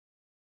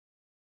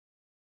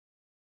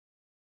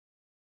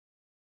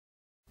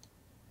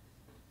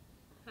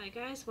Hi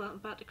guys, welcome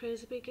back to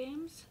Crazy Big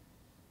Games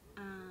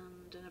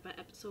and another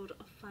episode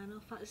of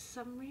Final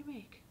Fantasy VII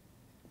Remake.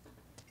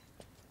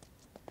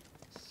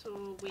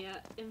 So we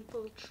are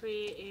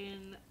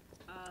infiltrating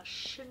a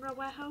Shinra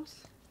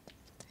warehouse.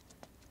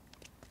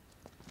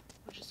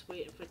 We're just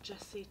waiting for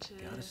Jesse to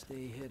Gotta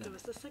stay hidden. give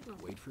us the signal.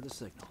 Wait for the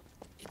signal.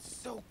 It's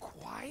so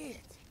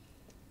quiet.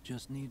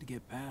 Just need to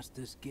get past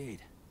this gate.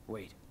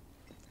 Wait,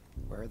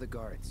 where are the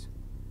guards?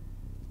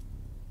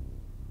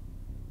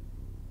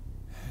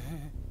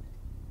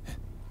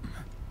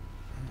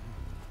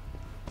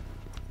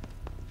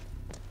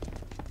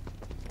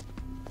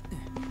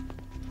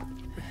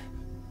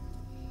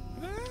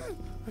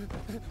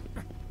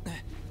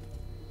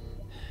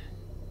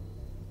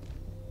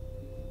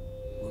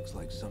 Looks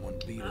like someone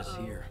beat us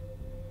here.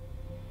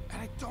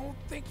 And I don't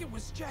think it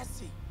was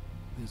Jesse.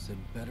 This had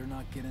better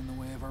not get in the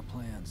way of our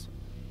plans.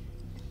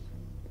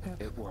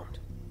 It won't.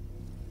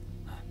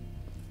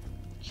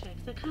 Check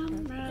the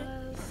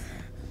cameras.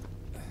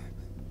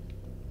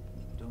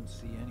 Don't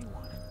see anyone.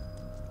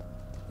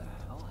 What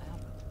the hell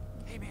happened?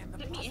 Hey man, the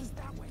Let me bus in. is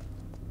that way.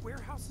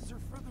 Warehouses are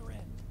further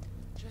in.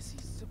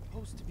 Jesse's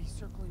supposed to be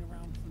circling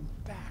around from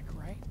the back,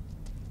 right?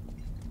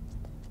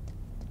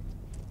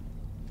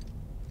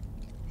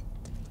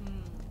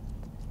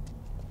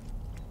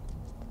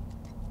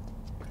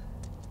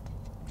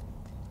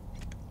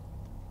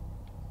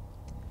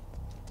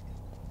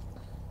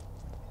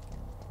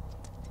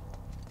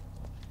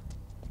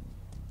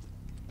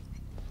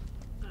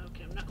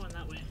 Okay, I'm not going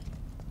that way.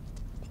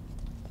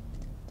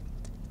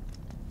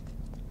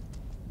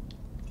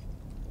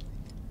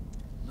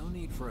 No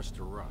need for us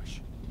to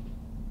rush.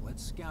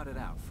 Let's scout it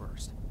out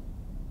first.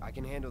 I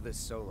can handle this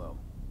solo.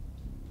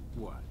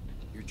 What?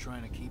 You're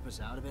trying to keep us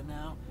out of it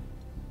now?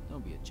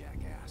 Don't be a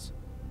jackass.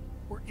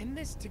 We're in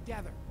this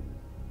together.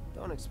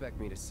 Don't expect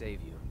me to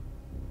save you.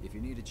 If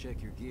you need to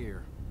check your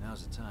gear,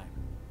 now's the time.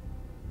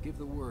 Give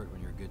the word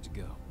when you're good to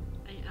go.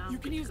 I am You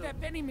can good use to go. that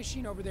vending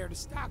machine over there to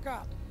stock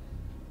up.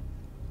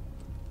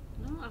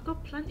 No, I've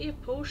got plenty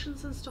of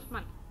potions and stuff,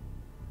 man.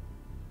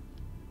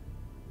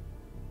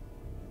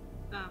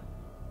 Ah.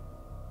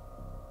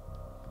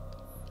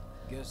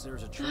 Guess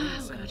there's a training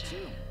Oh, center God.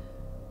 too.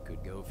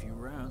 Could go a few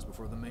rounds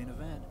before the main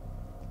event.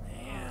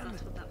 Man,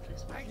 That's what that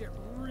place was. I get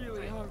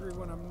really hungry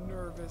when I'm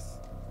nervous.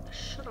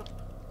 Shut up.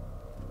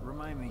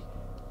 Remind me,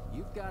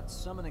 you've got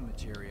summoning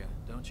materia,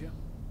 don't you?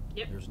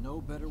 Yep. There's no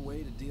better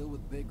way to deal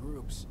with big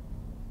groups.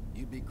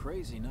 You'd be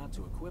crazy not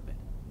to equip it.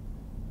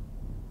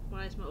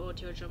 Why is my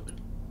audio jumping?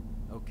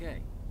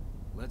 Okay,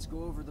 let's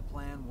go over the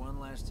plan one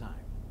last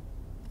time.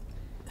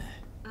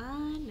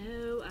 I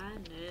know, I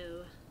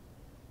know.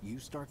 You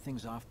start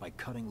things off by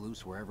cutting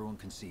loose where everyone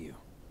can see you.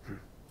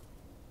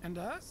 And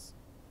us?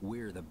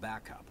 We're the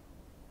backup.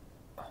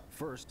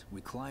 First, we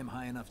climb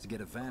high enough to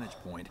get a vantage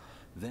point,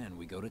 then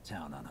we go to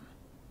town on them.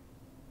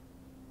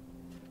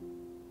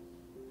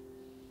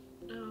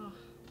 Oh,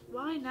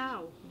 why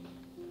now?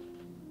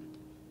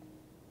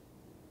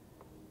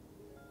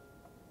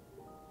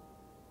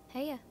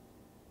 Heya.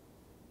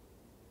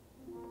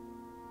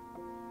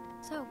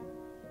 So,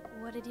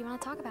 what did you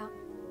want to talk about?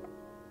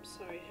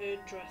 Sorry, her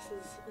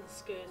dresses and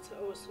skirts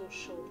are always so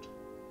short.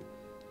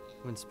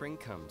 When spring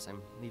comes,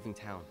 I'm leaving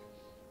town.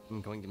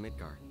 I'm going to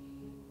Midgar.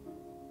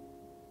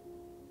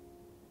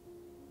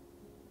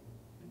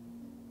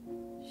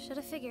 Should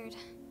have figured.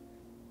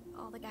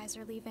 All the guys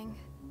are leaving.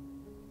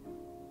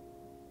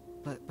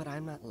 But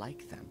I'm not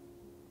like them.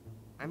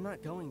 I'm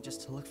not going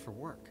just to look for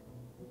work.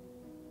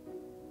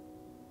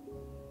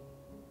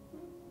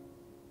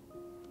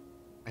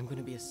 I'm going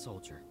to be a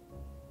soldier.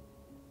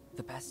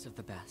 The best of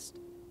the best.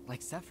 Like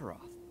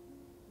Sephiroth.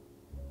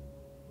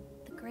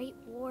 The Great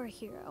War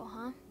hero,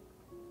 huh?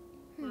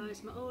 Why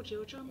is my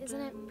audio jumping?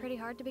 Isn't it pretty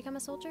hard to become a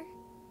soldier?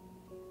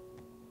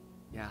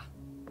 Yeah.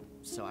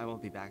 So I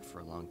won't be back for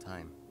a long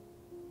time.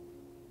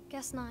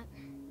 Guess not.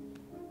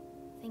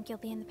 Think you'll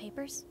be in the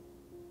papers?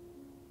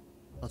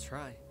 I'll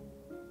try.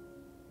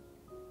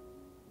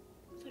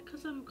 Is it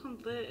because I'm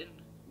converting?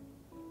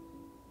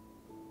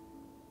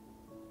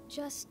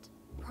 Just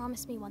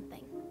promise me one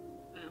thing.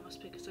 It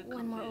must be because I'm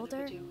When we're converting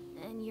older, a video.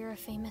 and you're a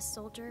famous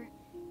soldier,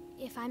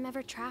 if I'm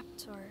ever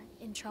trapped or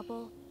in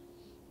trouble,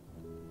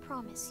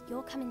 promise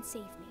you'll come and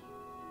save me.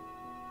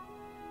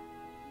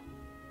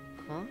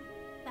 Huh?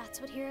 That's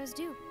what heroes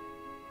do.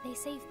 They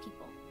save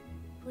people.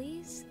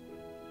 Please?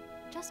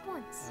 Just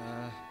once.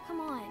 Come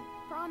on,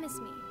 promise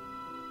me.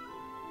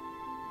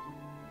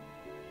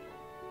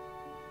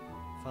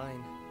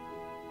 Fine.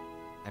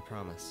 I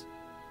promise.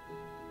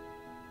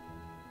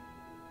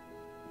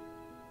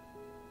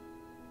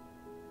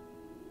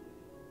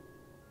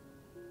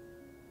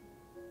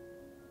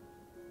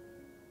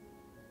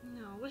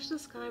 No, I wish the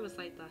sky was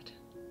like that.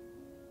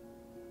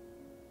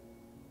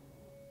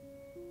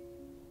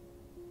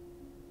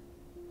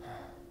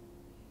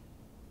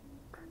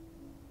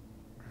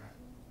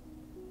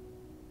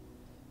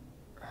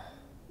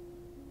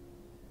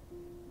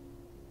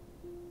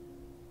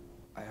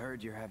 I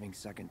heard you're having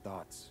second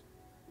thoughts.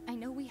 I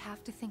know we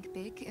have to think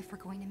big if we're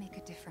going to make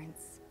a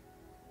difference.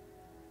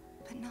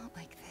 But not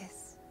like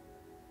this.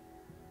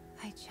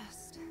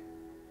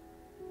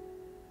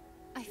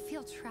 I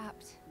feel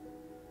trapped.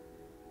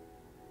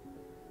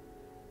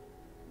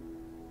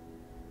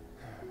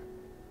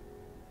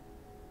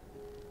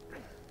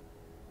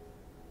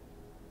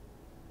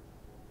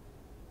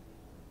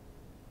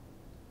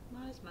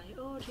 Why is my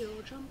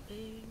audio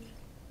jumping?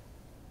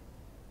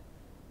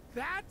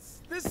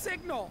 That's the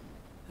signal!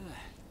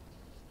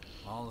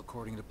 All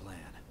according to plan.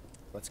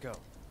 Let's go.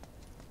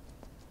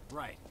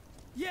 Right.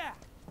 Yeah!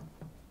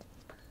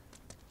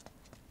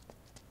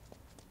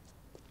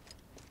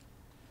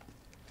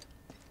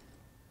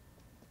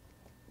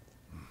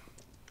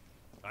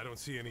 I don't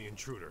see any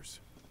intruders.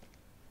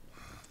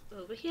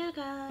 Over here,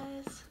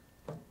 guys.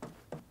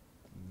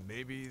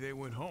 Maybe they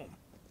went home.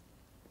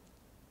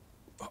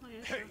 Oh,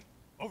 yeah, Hey, sure.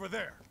 over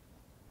there.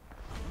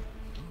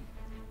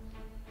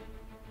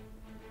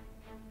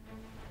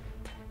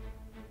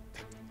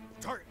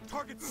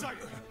 Target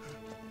sighted.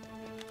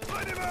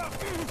 Light him up!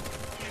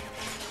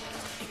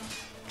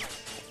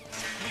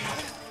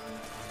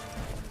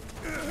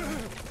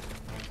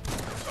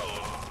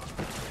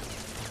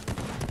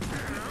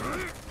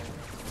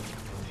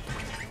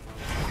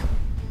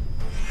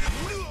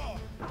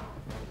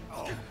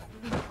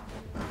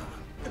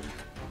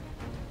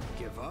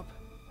 Give up?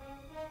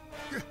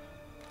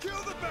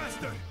 Kill the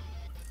bastard!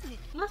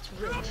 That's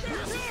rude.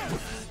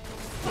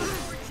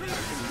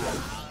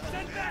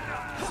 Send back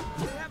up!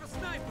 They have a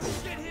sniper!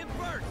 Get him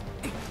first!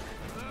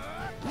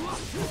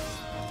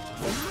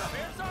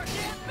 Where's our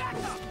damn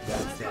backup?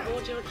 Why is my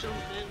audio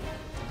jumping?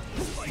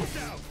 Lights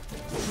out!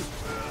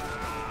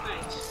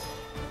 Right.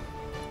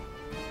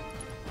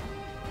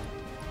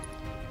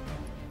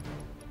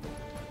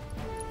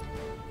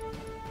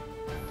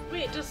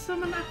 Wait, does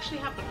someone actually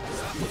happen?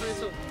 Or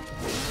is it-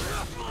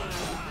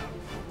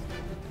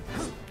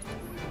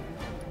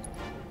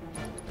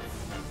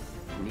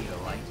 Need a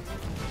light?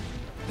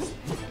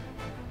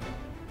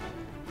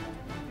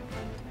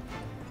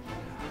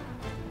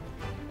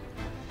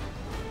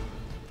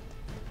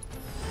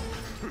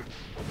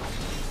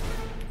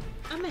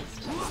 I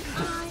missed.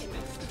 I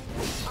missed.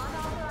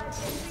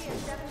 Unauthorized entry in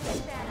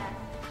 76 Annex.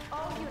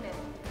 All units,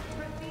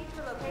 proceed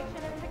to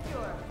location and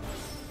secure.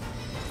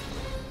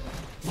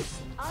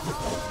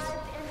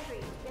 Unauthorized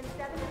entry in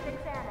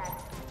 76 Annex.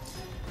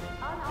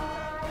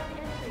 Unauthorized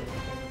entry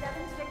in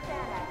 76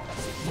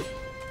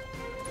 Annex.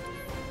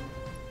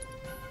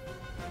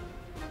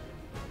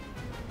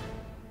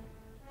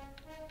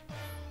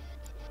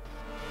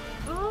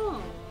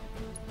 Oh.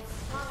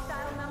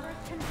 Hostile numbers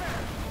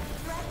confirmed.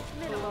 Threat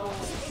minimal.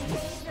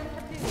 Engage and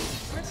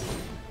subdue.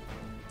 Repeat.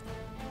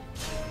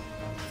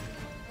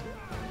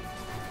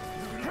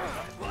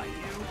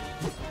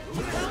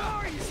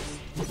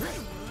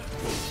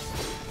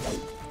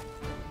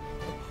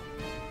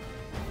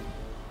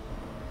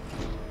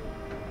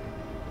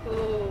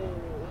 Oh.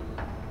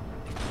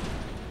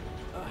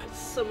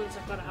 Someone's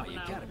got to Oh, happen you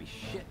now. gotta be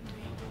shitting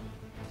me.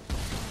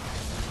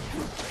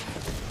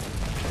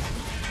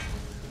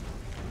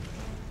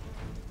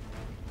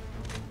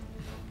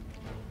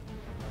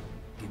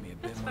 Give me a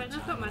bit That's more fine, I've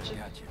time. got magic.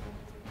 Got you.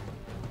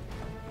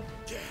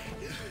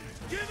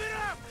 Give it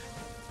up!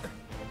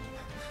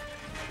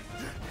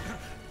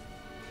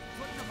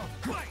 Putting up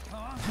a fight,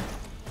 huh?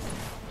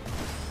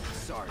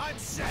 Sorry. I'm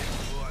set!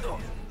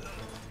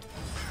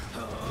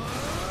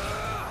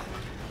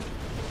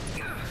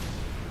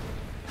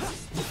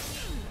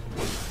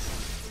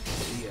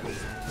 Yeah.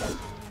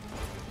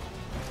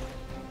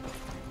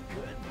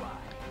 Goodbye.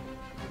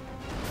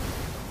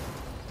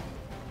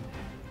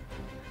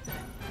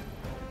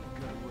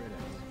 Good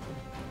riddance.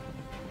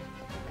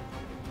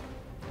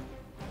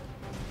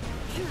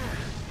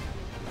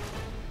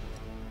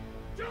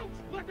 Don't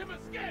let them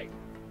escape!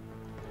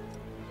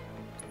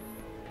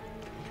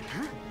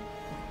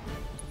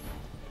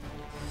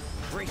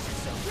 Brace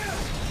yourself.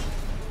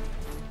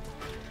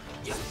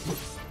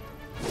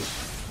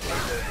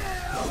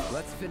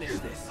 Let's finish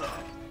this.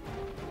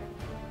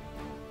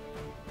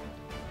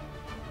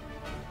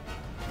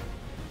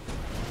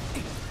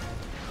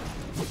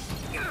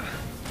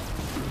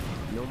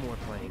 No more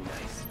playing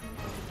nice.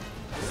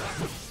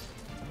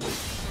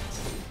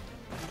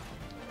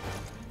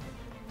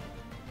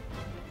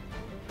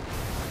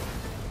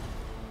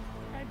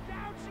 And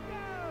down she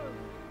goes!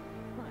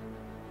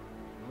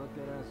 Look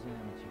at us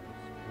amateurs,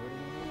 putting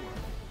in the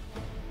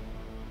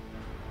work.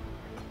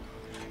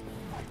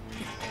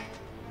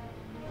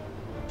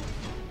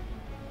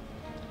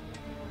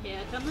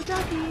 Here come the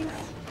doggies.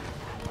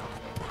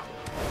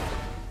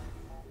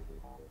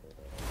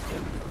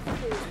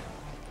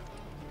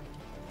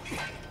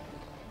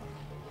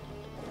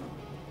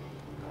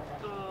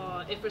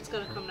 Oh, Ifrit's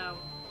gonna come now.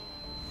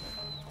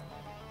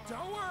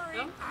 Don't worry,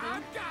 Oh,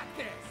 I've no. got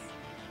this!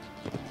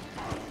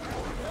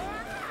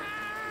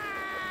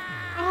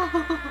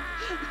 Oh,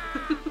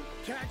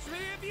 Catch me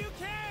if you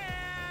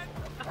can!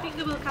 I think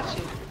they will catch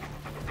you.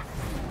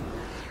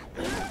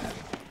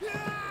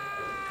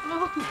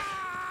 Oh,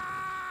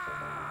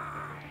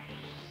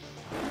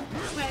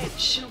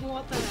 Twitch,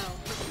 what the hell?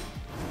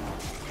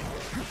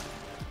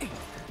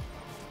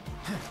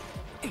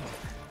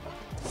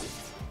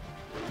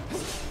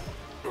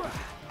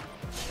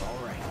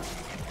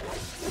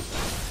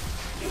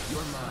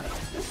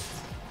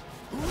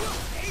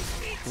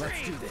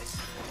 Let's do this.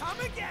 Come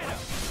and get him!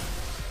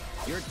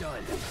 You're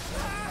done.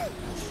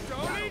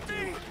 Don't eat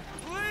me!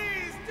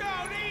 Please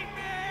don't eat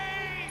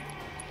me!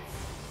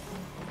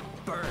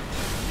 Burn.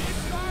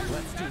 It's our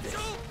Let's do this.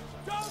 special!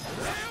 Don't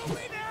kill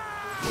me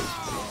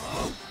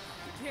now!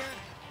 Can't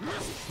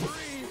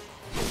breathe.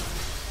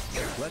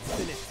 Let's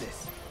finish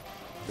this.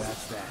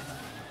 That's that.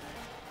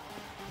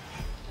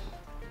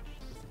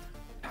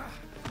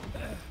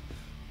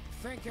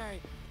 Think I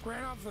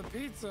ran off the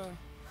pizza.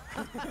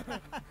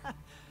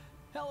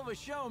 Hell of a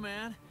show,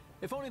 man.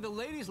 If only the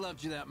ladies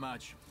loved you that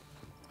much.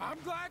 I'm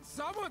glad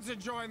someone's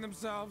enjoying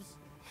themselves.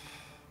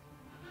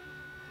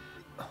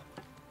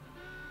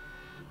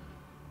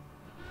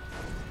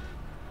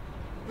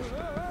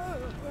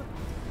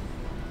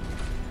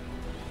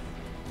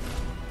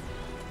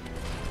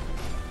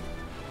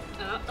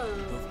 Uh-oh.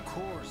 Of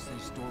course they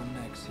store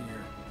mechs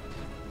here.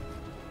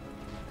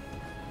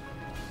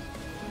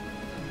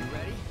 You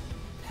ready?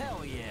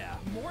 Hell yeah.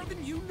 More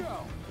than you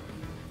know.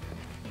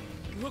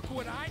 Look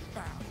what I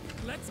found.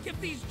 Let's give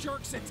these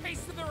jerks a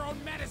taste of their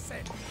own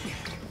medicine.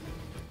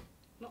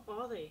 What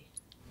are they?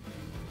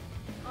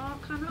 Oh,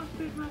 can I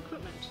upgrade my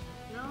equipment?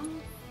 No?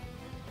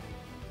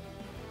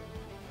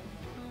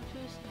 Oh,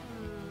 just...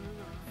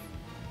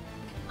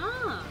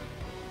 Ah!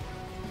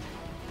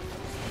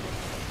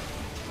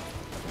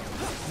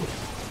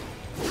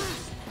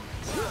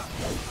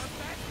 Our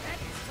best bet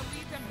is to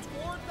lead them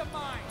toward the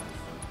mines.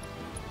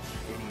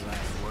 Any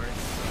last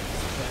words?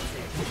 That's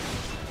it.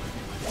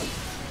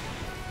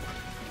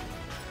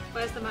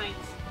 Where's the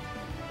mines?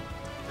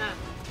 Ah.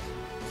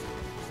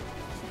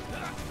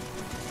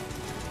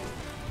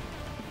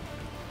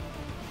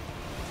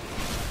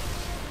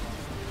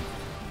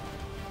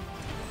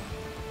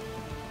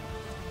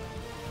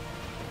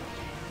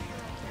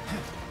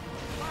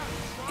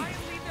 Try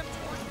and lead them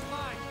toward the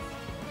mines.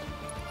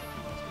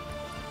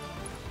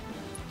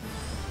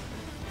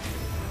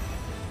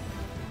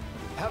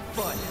 Have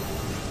fun.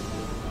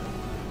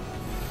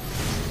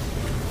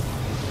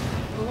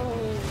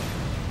 Oh.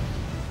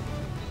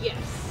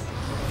 Yes.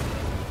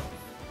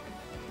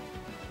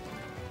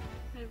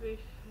 Every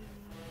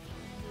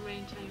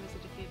rain time is a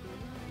defeatable.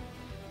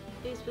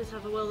 These birds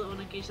have a will that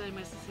won't engage their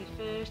emergency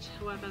first.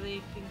 However,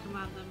 they can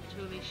command them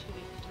to unleash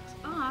weak attacks.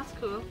 Oh, that's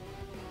cool.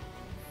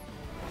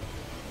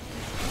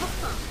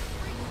 Awesome.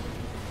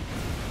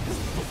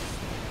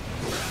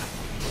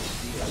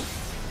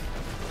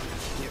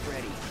 Get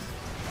ready.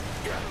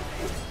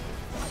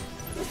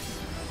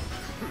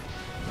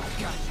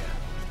 Gotcha.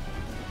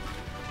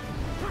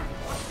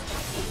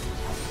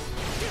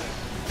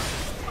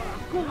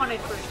 Go on,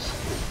 Edward.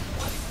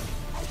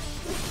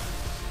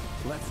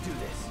 Let's do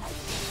this.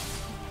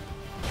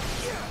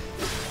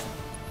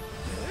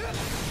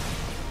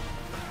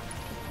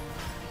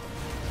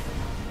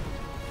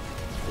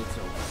 It's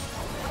over.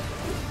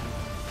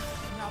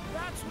 Now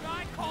that's what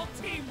I call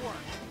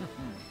teamwork.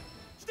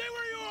 Stay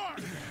where you are.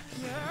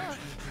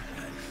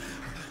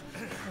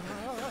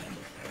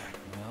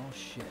 Well,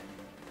 shit.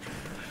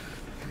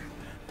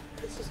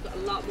 This has got a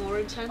lot more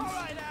intense. All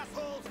right,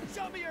 assholes,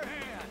 show me your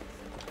hand.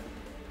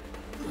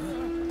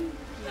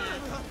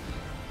 Nah.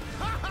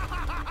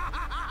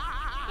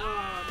 Oh,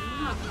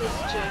 not this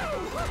jerk.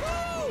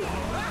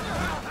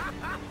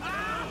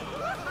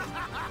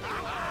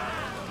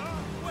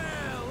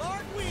 Well,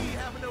 aren't we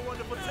having a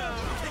wonderful time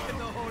kicking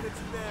the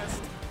hornet's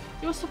nest?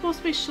 You're supposed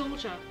to be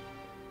soldier.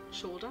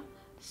 Shoulder?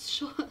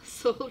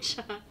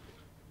 Soldier.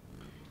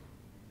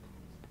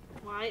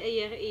 Why are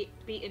you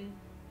beating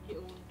your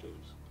own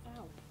dudes?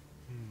 Ow.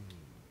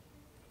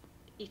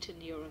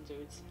 Eating your own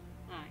dudes.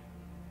 Aye.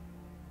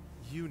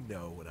 You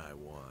know what I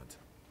want.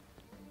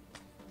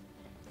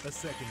 A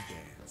second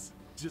dance.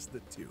 Just the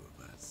two of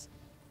us.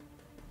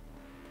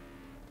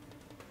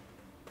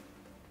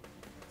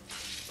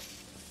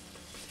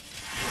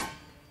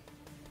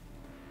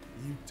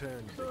 You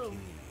turned the Cool. key.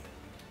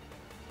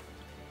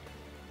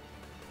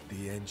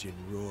 The engine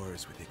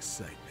roars with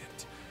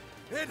excitement.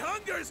 It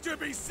hungers to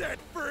be set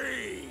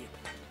free!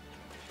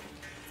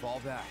 Fall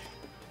back.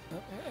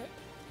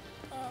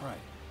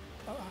 Right.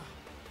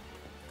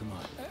 Come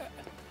on.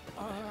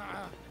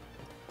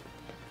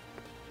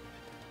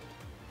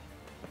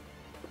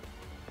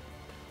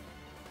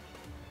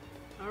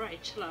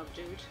 Alright, chill out,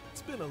 dude.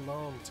 It's been a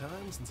long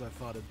time since I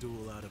fought a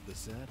duel out of the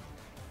saddle.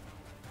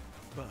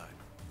 But,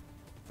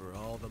 for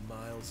all the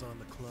miles on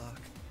the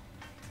clock,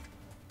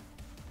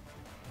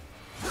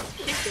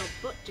 Kick your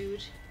butt,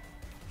 dude.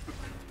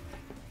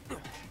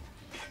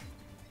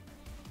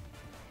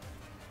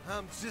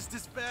 I'm just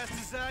as fast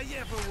as I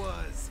ever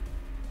was.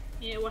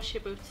 Yeah, wash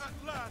your boots. At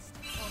last,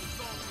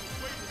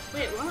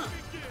 Wait, what?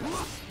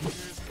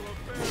 here's to a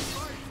fair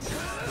fight.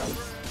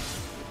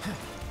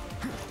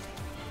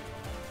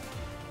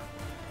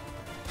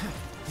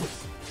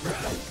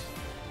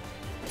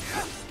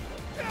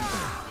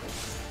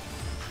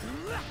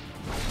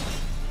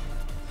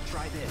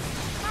 Try this.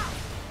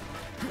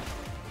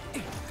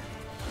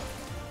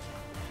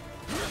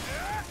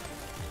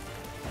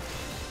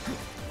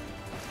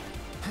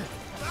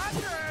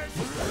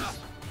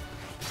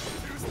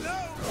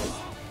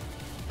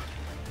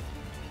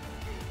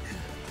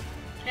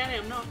 scary,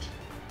 I'm not.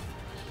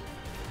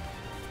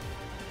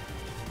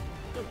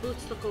 Your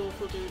boots look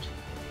awful, dude.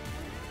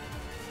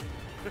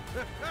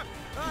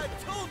 I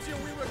told you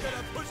we were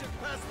gonna push it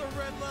past the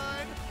red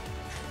line!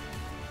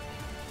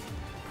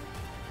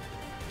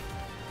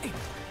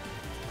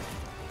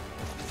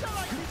 Shall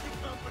I keep you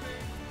company?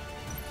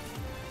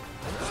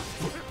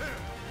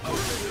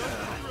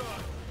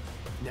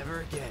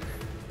 Never again.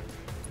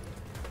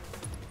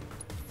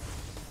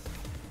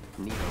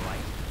 Need a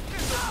light? In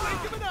the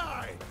blink of an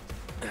eye!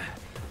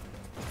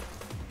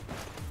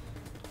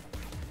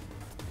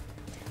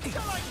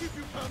 Shall I keep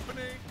you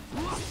company?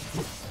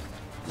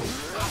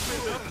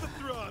 Open up the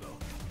throttle.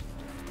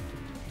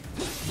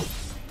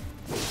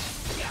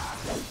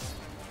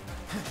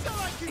 Shall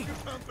I keep you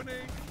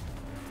company?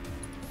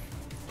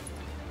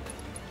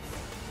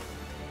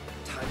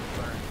 Time to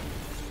burn.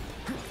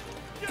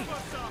 Give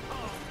us a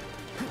hug.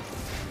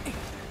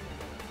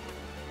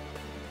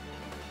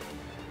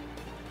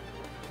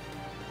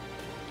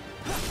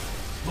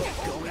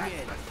 Going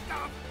in.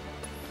 Stop.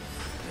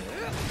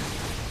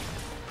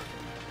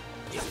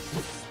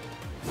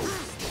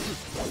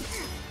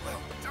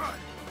 Well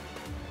done.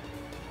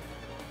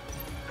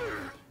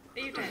 Are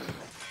you dead?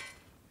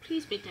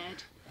 Please be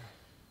dead.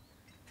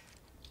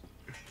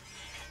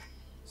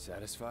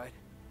 Satisfied?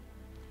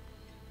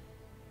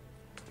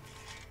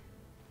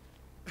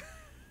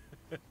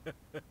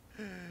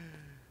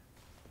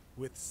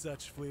 With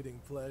such fleeting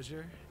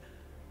pleasure?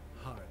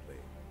 Hardly.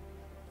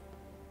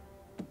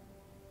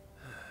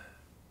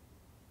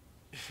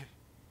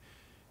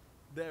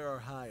 There are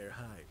higher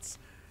heights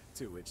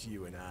to which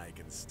you and I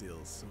can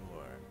still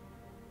soar.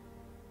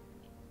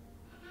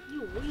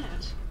 You're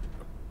weird.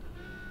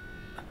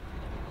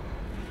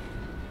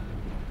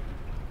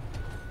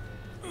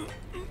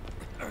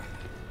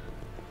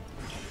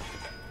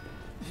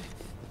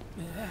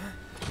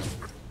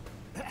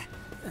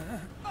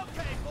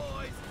 Okay,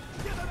 boys!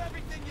 Give them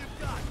everything you've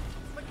got!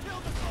 But kill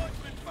the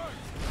swordsman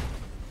first!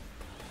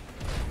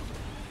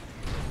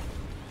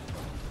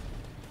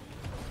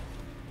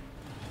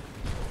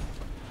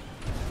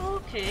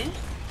 Okay.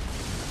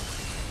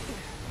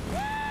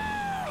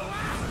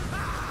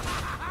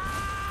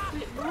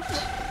 Wait, what?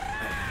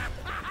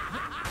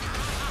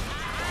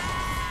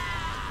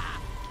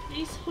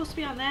 He's supposed to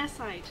be on their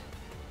side,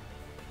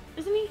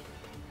 isn't he?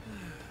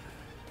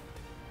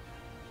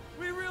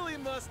 We really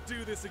must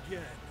do this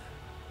again.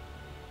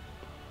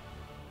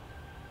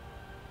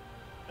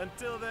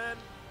 Until then,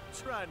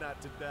 try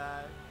not to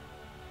die.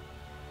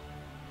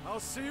 I'll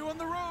see you on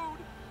the road,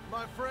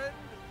 my friend.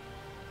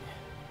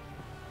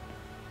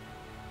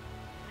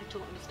 I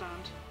don't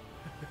understand.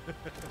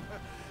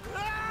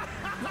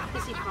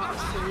 Is he part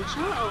of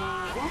Soldier or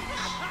what?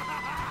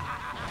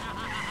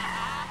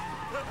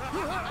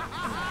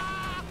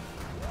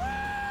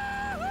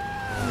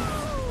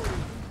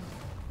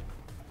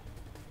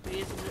 He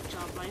is a good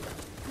job, like.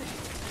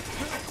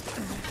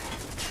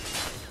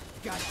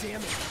 God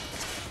damn it.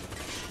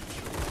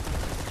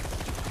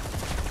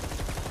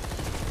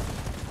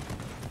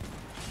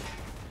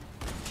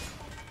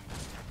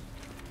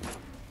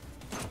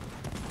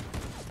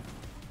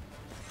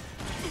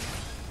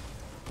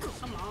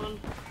 Come on.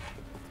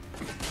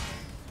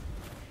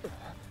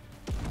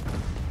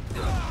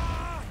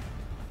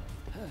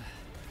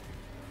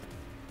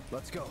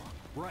 Let's go.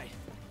 Right.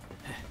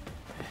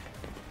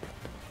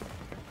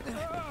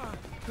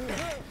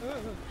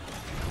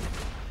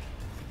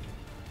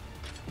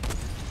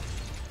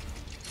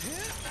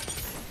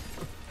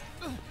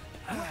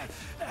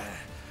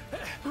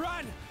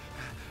 Run!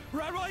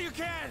 Run while you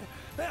can!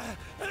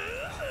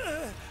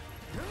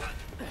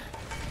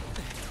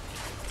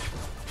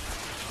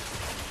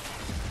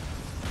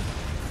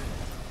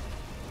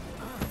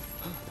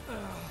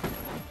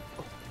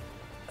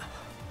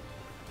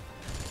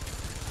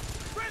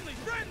 Friendly!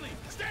 Friendly!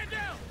 Stand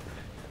down!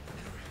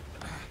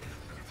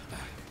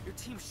 Your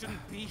team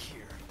shouldn't be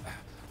here.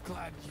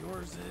 Glad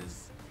yours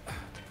is.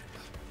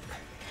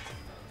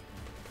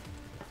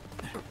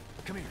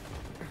 Come here.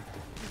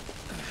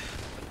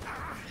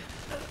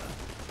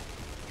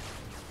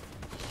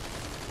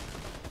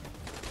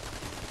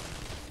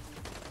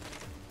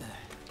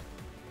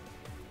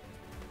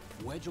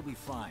 Wedge will be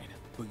fine,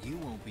 but you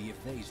won't be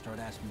if they start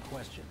asking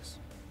questions.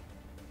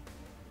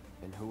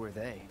 And who are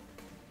they?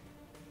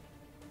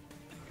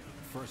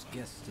 First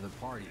guests to the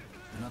party,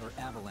 another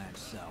avalanche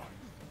cell.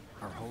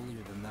 Our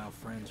holier-than-thou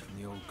friends from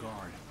the old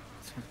guard.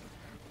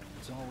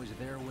 It's always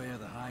their way or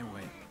the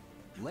highway.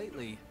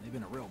 Lately, they've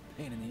been a real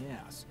pain in the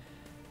ass.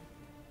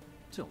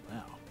 Till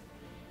now.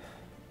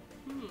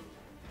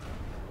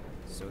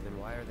 So then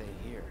why are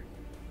they here?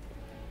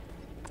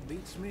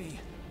 Beats me.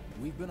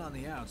 We've been on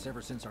the outs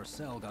ever since our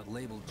cell got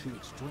labeled too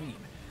extreme.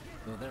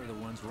 Though they're the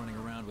ones running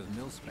around with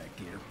mil-spec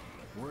gear.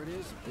 Word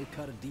is, they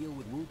cut a deal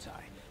with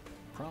Wutai.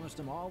 Promised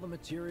them all the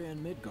materia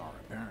in Midgar,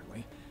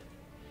 apparently.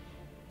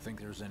 Think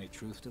there's any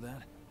truth to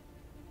that?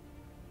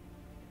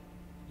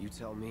 You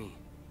tell me.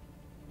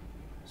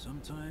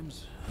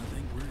 Sometimes, I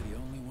think we're the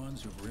only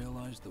ones who've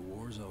realized the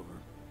war's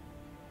over.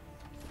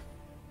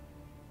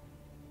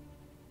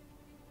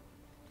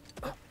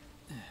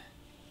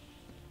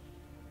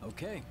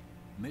 Okay,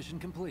 mission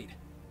complete.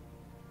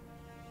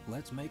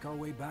 Let's make our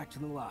way back to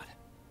the lot.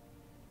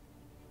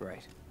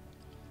 Right.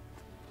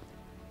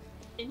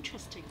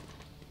 Interesting.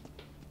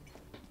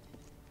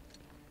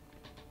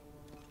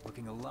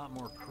 Looking a lot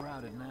more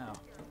crowded now.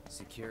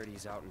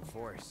 Security's out in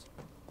force.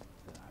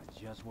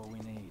 Just what we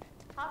need.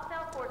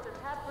 Hostile forces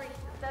have breached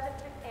the 7-6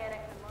 annex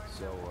and marched.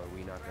 So, are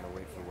we not gonna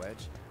wait for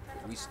Wedge?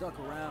 If we stuck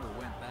around or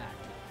went back,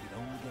 he'd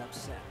only get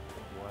upset.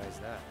 Why is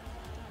that?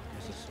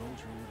 As a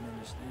soldier, he wouldn't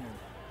understand.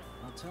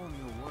 I'll tell him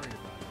you're worried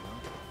about him,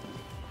 though.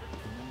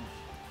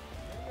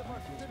 Many of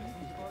our citizens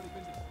have already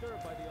been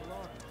disturbed by the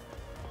alarm.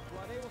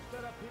 Squad A will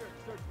set up here and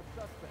search for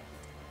suspects.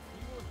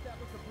 We will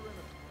establish a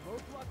perimeter,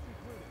 roadblocks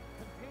included.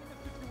 Contain the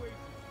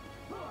situation.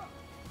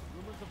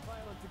 Rumors of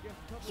violence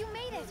against public You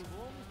made it! security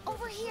will only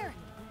Over further here!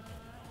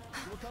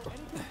 We will tell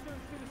any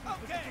concerned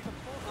citizens Okay. this is a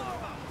false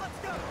alarm. Let's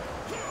go!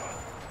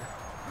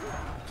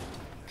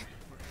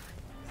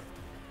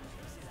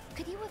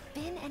 Could you have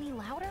been any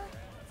louder?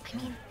 I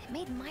mean, it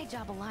made my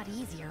job a lot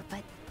easier, but...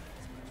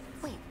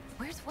 Wait,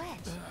 where's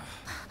Wedge?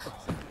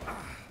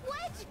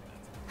 Wedge!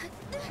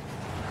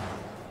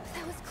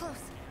 That was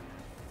close.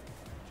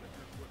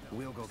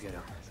 We'll go get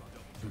him.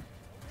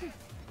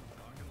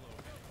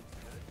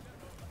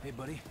 Hey,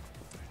 buddy.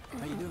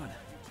 How you doing?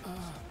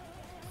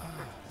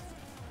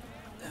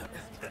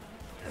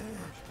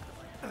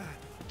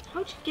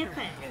 How'd you get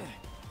there?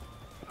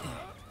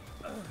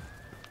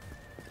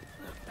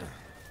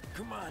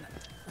 Come on.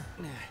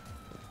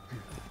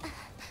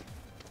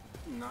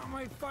 Not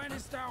my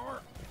finest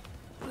hour.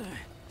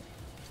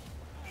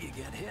 You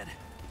get hit?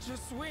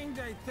 Just swinged,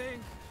 I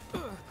think.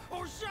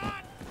 Oh,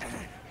 shot!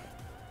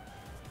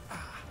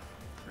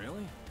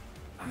 Really?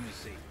 Let me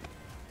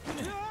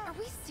see. Are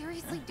we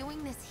seriously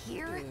doing this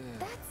here?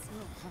 That's...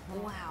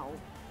 Wow.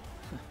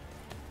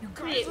 You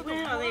guys Wait, are the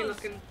where are they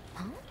worst. looking?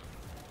 Huh?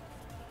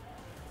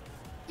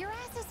 Your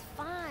ass is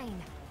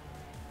fine.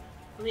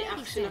 Well, they Maybe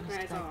actually look singed,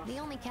 right but off. the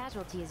only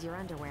casualty is your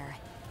underwear.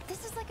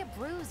 This is like a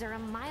bruise or a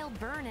mild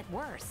burn at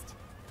worst.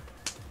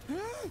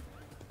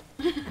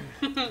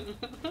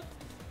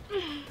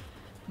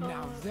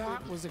 Now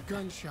that was a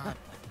gunshot.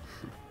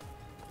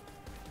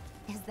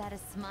 Is that a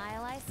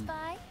smile I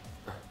spy?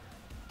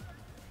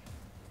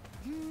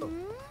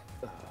 Hmm?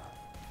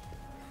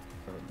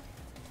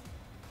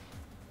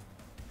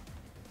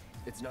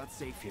 It's not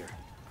safe here.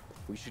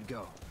 We should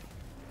go.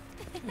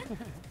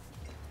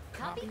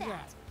 Copy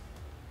that.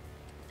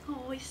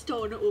 Oh, he's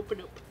starting to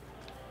open up.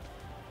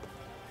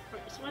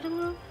 Right, so where do we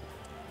go?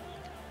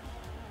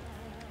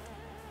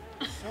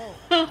 So,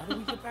 how do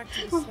we get back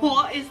to the cell?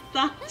 What is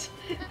that?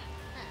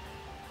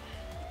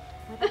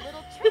 With a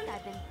little trick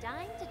I've been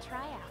dying to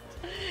try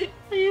out.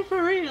 Are you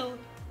for real?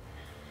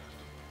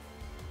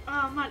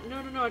 Oh man,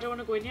 no, I don't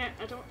want to go in yet.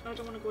 I don't want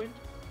to go in.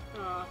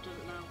 Oh, I've done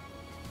it now.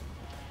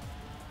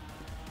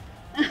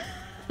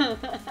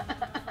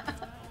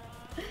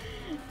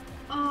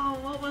 Oh,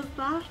 what was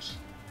that?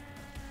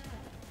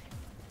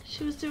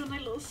 She was doing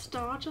like little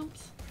star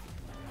jumps.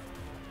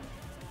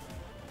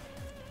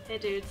 Hey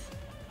dudes.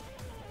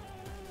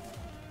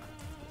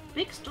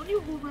 Vix, don't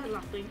you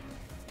overlapping?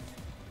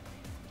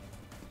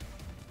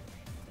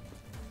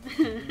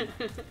 Can't believe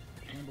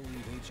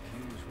HQ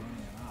is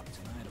running an op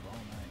tonight of all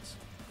nights.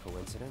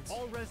 Coincidence?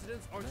 All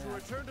residents are to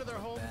return to their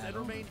homes bad and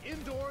omen. remain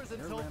indoors They're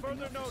until ramping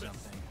further up for notice.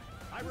 something.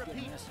 I We're getting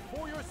repeat, messy.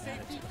 for your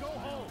safety, go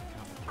home.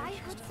 I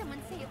heard someone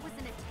say it was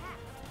an attack.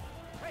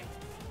 Hey,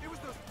 it was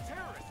those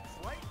terrorists,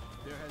 right?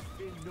 There has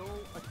been no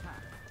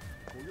attack.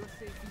 For your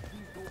safety,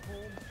 please go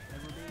home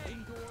and remain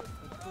indoors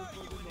until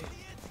further notice.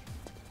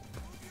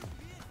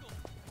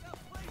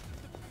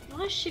 Why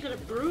has she got a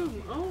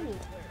broom? Oh.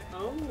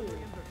 Oh.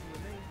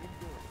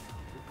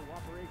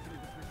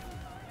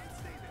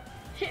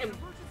 Hit him.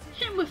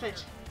 Hit him with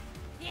it.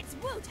 It's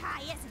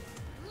Wutai, isn't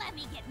it? Let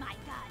me get my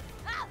gun.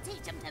 I'll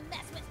teach him to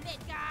mess with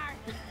Midgar.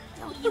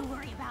 Don't you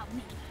worry about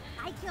me.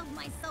 I killed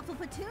myself a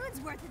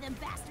platoon's worth of them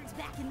bastards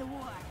back in the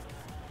war.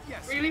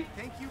 Yes, Really?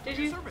 thank you for Did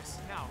your you? service.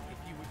 Now, if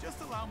you would just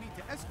allow me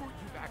to escort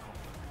you back home.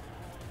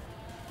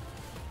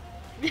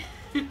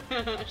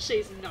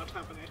 She's not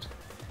having it.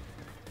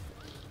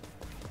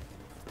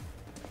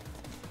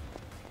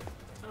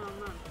 Oh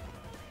man.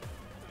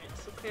 Right,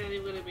 so clearly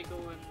we're gonna be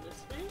going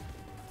this way.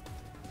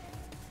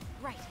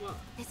 Right, What?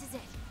 this is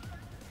it.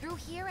 Through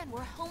here and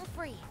we're home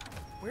free.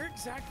 Where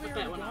exactly Put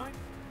are that we one on. going?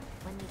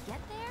 When we get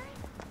there,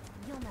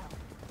 you'll know.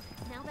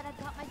 Now that I've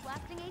got my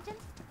blasting agent,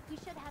 we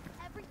should have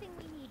everything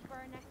we need for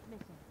our next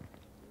mission.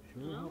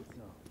 Sure hope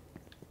so.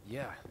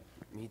 Yeah,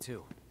 me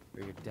too. For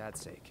your dad's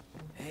sake.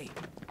 Hey,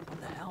 what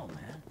the hell,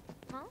 man?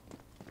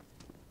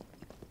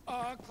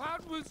 Huh?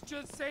 Cloud was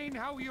just saying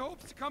how he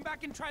hopes to come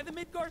back and try the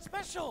Midgar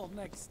special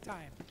next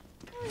time.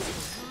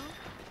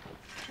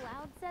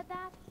 Cloud said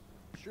that?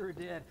 Sure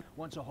did.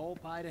 Wants a whole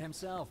pie to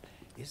himself.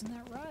 Isn't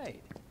that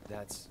right?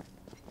 That's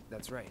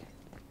right.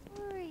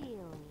 Really?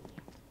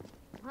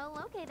 Well,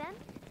 okay then.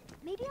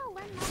 Maybe I'll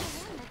learn more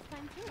than one next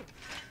time too.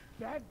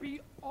 That'd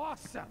be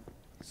awesome.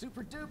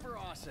 Super duper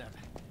awesome.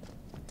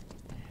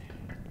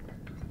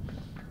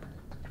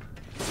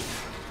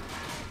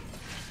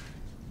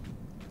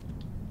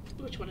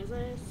 which one is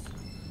this?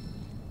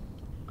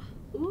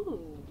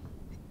 Ooh.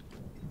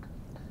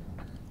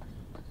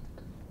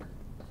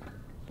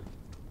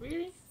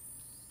 Really?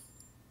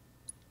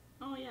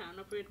 Oh yeah,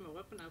 I'm upgrading my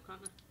weapon now,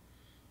 can't I?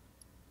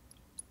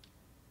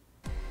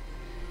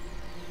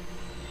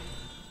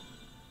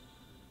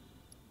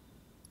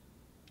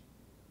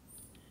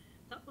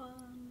 That one.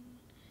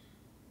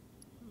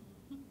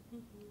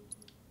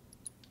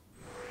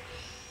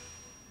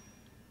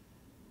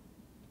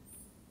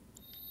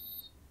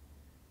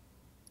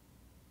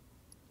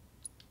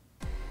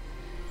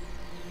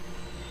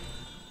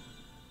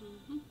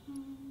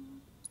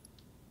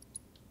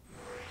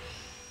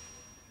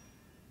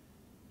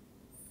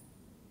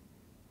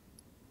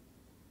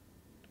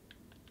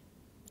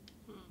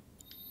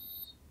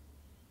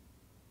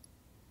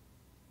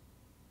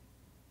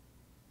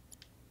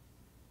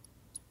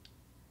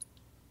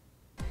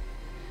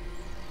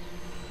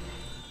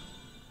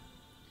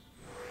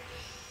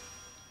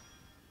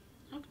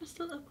 How can I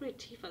still upgrade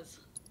Tifa's?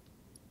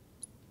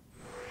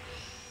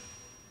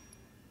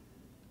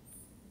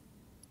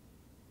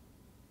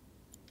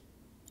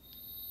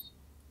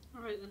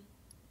 Alright then.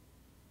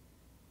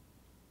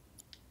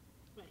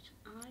 Right,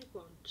 I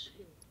want to...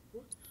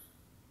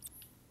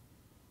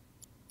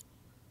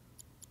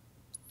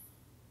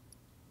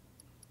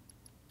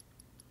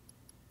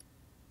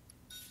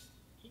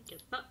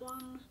 Get that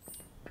one.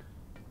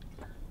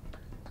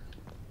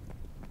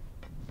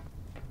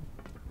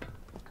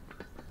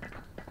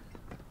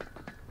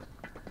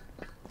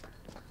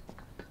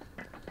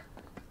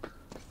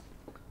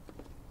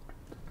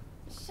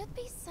 Should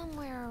be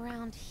somewhere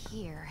around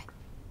here.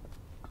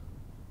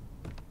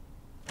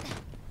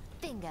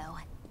 Bingo.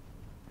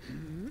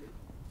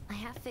 I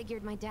half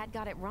figured my dad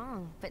got it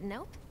wrong, but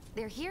nope.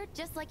 They're here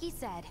just like he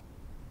said.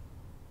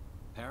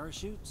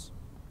 Parachutes?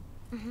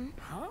 Mm-hmm.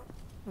 Huh?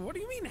 What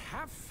do you mean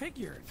half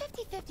figured?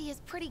 50-50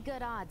 is pretty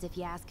good odds if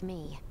you ask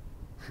me.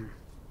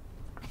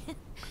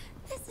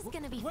 This is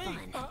gonna be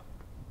fun.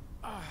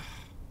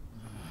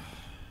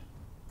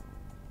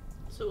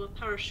 So we're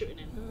parachuting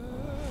in.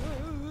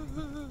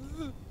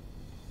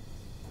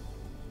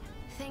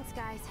 Thanks,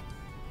 guys.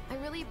 I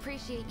really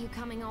appreciate you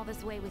coming all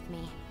this way with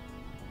me.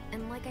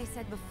 And like I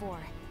said before,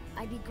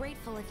 I'd be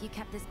grateful if you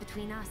kept this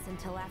between us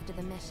until after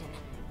the mission.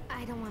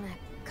 I don't want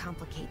to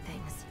complicate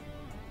things.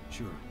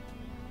 Sure.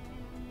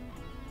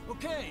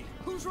 Okay,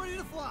 who's ready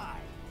to fly?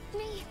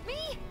 Me!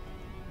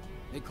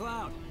 Hey,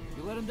 Cloud,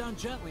 you let him down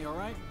gently, all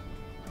right?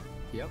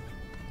 Yep.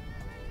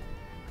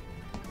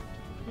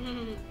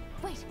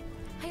 Wait,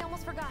 I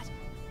almost forgot.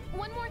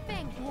 One more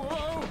thing.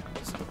 Whoa!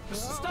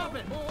 Stop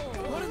it!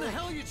 What in the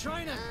hell are you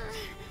trying to...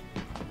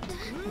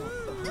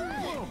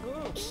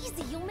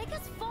 Easy, you'll make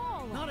us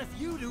fall. Not if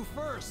you do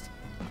first.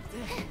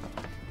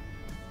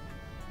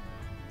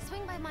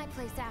 Swing by my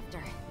place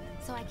after,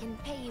 so I can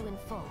pay you in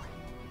full.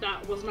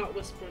 That was not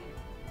whispering.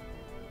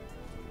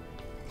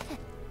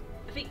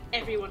 I think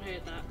everyone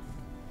heard that.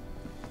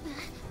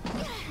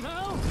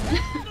 No!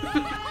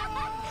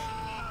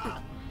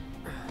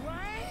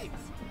 Wait!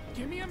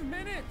 Give me a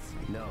minute!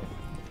 No.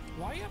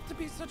 Why you have to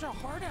be such a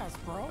hard ass,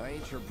 bro? I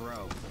ain't your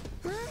bro.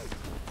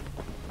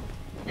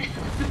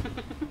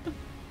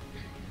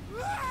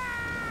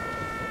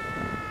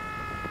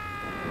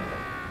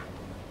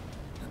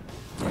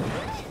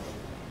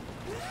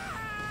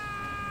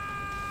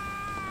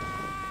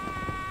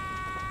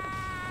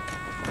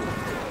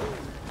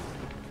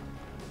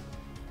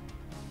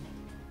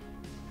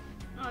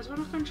 Oh, is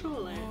one a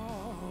controller?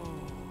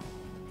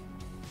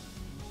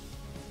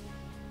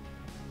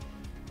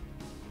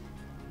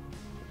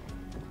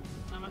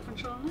 Am I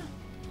controlling it?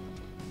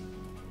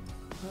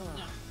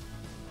 No.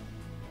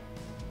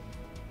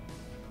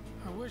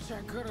 I wish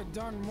I could have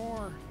done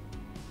more.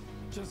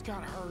 Just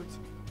got hurt.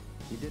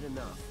 You did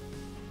enough.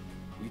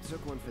 You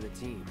took one for the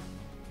team.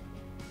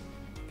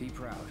 Be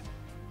proud.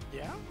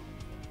 Yeah?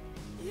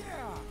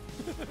 Yeah!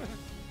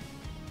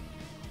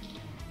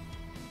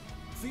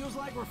 Feels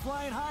like we're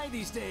flying high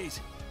these days.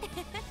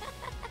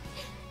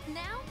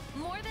 Now,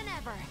 more than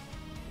ever.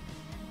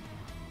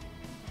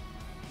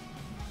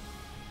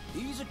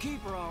 He's a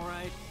keeper, all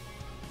right.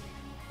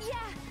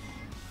 Yeah!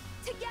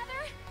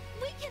 Together,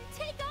 we can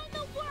take on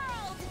the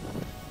world!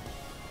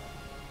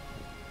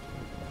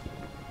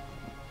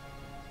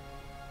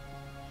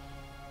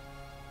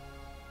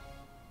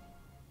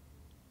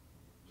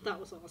 That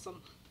was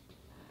awesome.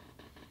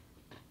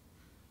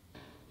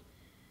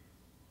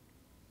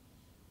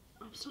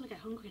 I'm starting to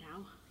get hungry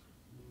now.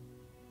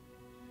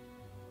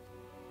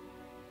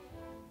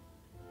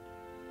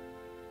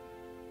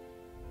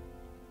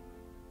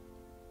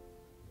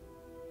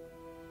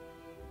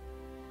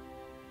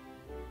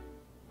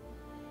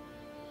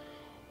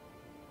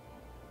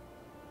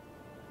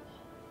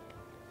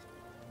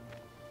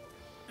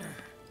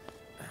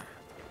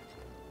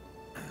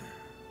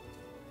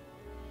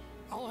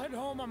 I'll head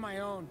home on my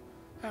own.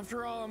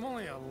 After all, I'm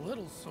only a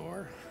little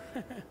sore.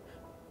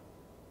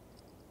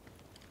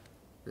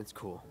 It's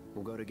cool.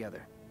 We'll go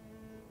together.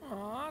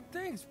 Aw,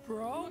 thanks,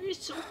 bro. Oh, you're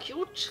so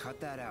cute. Cut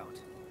that out.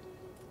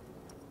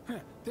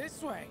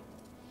 This way.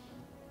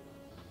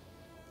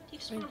 You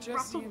just Think want to wrap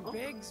Jesse them and up.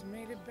 Biggs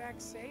made it back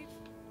safe?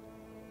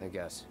 I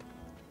guess.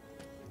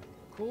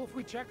 Cool if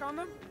we check on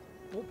them?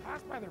 We'll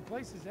pass by their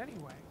places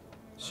anyway.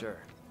 Sure.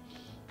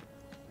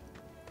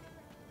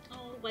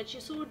 Oh, Wedge,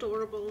 you're so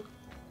adorable.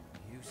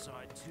 You saw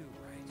it too,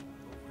 right?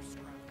 Over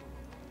scrap.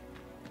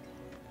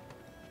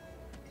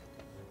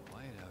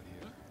 Quiet out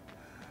here.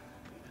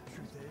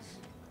 Truth is,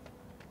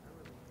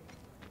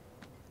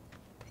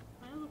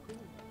 Why are they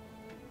cool?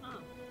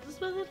 Oh, is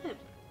this where they live?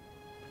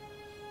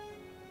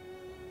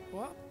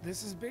 Well,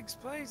 this is Biggs'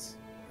 place.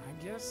 I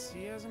guess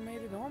he hasn't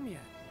made it home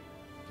yet.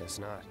 Guess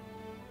not.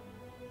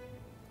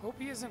 Hope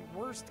he isn't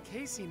worst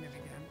casing it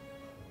again.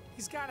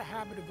 He's got a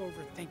habit of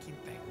overthinking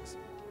things,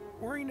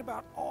 worrying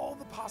about all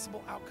the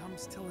possible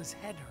outcomes till his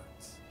head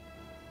hurts.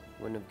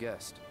 Wouldn't have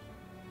guessed.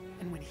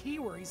 And when he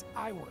worries,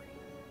 I worry.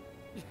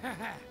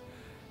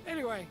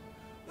 Anyway,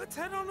 let's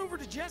head on over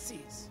to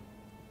Jesse's.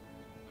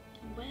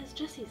 Where's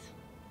Jesse's?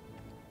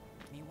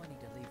 me wanting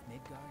to leave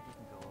Midgard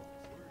didn't go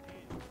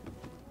over.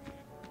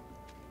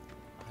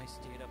 I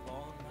stayed up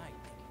all night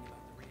thinking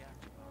about the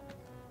reactor bomb.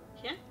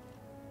 Yeah?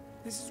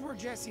 This is where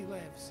Jesse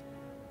lives.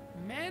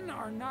 Men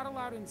are not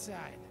allowed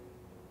inside.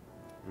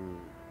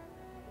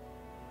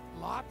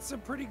 Lots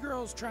of pretty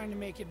girls trying to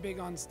make it big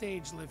on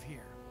stage live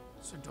here.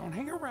 So don't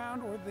hang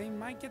around or they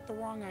might get the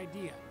wrong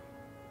idea.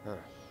 Huh.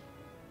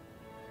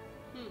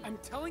 I'm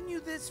telling you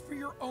this for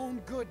your own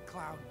good,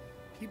 Cloud.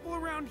 People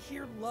around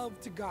here love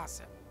to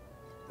gossip.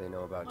 They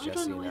know about I don't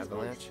Jesse know and his voice.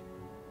 Avalanche?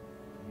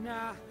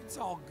 Nah, it's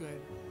all good.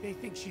 They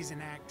think she's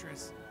an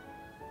actress.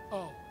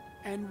 Oh,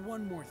 and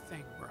one more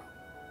thing, bro.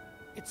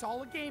 It's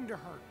all a game to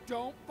her.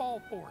 Don't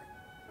fall for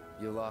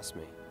it. You lost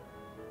me.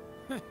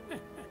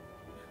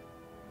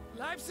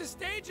 Life's a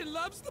stage and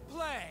love's the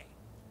play.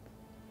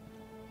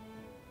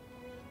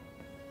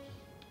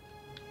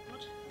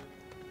 What?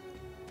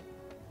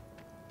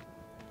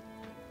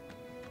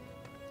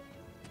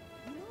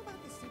 You know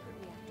about the secret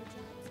reactor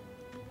jobs?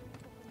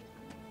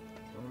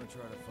 I'm gonna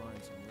try to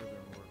find some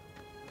living work.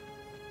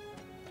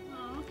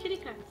 Oh, kitty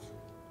cats.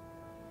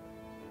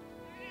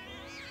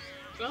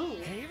 Oh.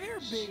 Hey there,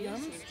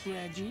 Bigums, Jesus.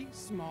 Reggie,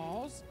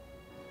 Smalls.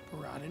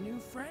 Brought a new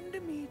friend to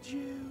meet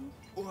you.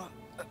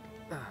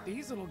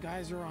 These little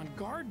guys are on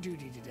guard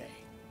duty today.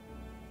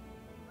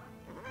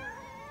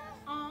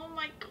 Oh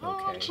my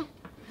god. Okay.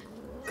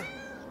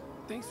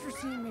 Thanks for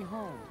seeing me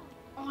home.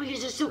 Oh, you're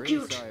just so Really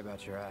cute. sorry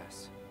about your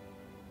ass.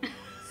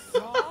 It's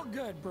all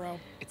good, bro.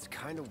 It's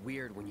kind of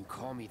weird when you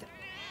call me that.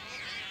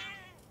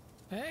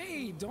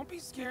 Hey, don't be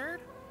scared.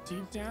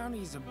 Deep down,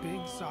 he's a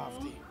big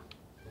softie.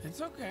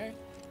 It's okay.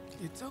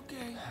 It's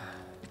okay.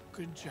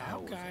 Good How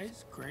job, was it?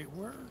 guys. Great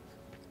work.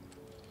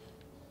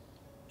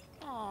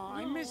 Aw,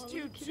 I No, missed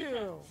you kitty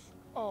too. cats.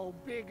 Oh,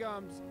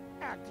 Bigums,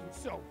 acting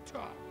so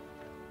tough.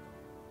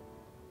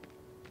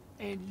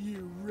 And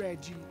you,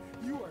 Reggie,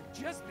 you are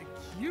just the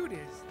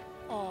cutest.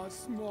 Aw,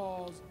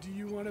 Smalls, do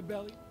you want a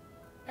belly?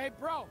 Hey,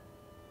 bro,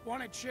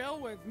 wanna chill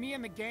with me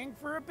and the gang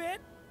for a bit?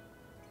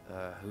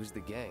 Who's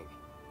the gang?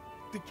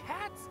 The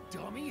cats,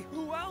 dummy.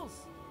 Who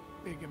else?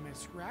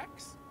 Bigamous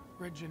Rex,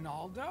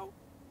 Reginaldo,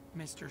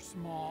 Mr.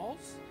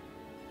 Smalls.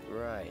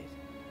 Right.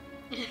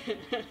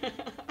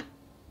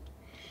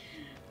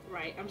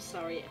 Right, I'm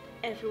sorry.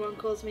 Everyone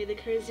calls me the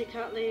crazy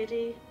cat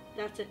lady.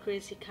 That's a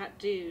crazy cat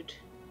dude.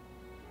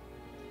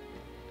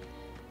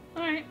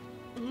 Alright.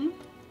 Mm-hmm.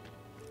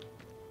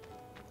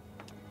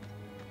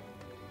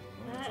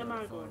 Where am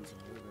I going?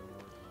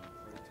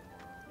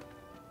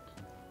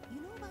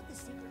 You know about the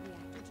secret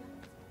reactor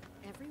jobs?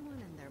 Everyone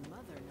and their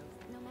mother knows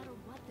that no matter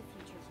what the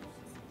future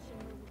holds,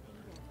 Shinra will be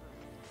there for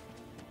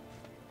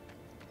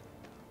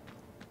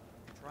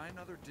us. Try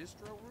another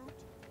distro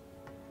route?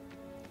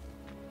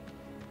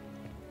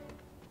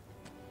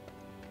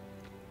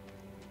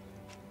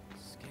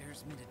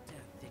 Scares me to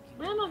death thinking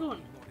Where am I there might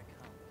going? be more to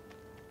come.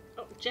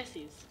 Oh,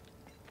 Jesse's.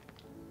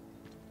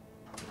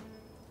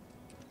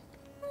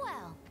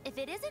 Well, if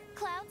it isn't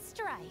Cloud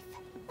Strife.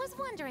 Was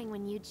wondering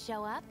when you'd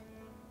show up.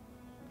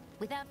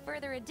 Without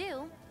further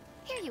ado,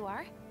 here you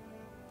are.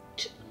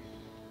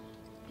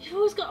 You've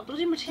always got a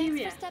bloody Thanks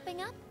materia. for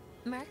stepping up,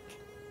 Merc.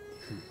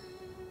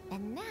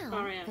 And now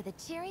Maria. for the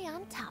cherry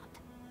on top.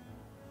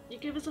 You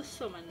give us a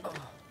summon.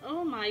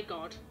 Oh my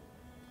god.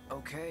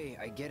 Okay,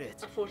 I get it.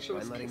 I thought she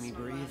was Mind letting me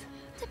kissing my breathe?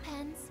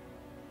 Depends.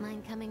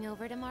 Mind coming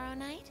over tomorrow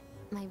night?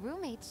 My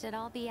roommates should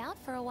all be out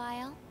for a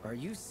while. Are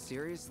you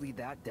seriously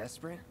that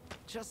desperate?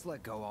 Just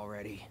let go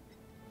already.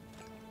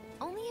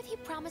 Only if you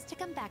promise to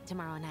come back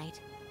tomorrow night.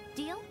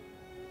 Deal?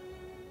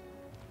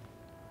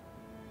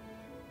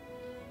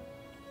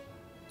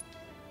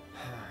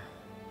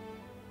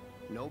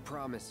 No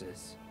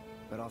promises,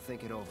 but I'll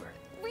think it over.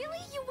 Really?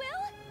 You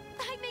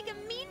will? I'd make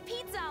a mean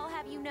pizza, I'll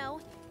have you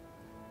know.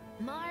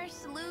 Marsh,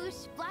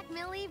 Loosh, Black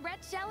Millie, Red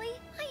Shelly.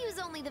 I use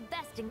only the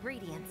best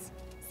ingredients.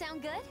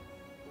 Sound good?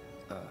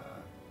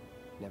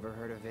 Never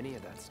heard of any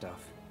of that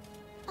stuff.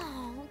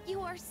 Oh, you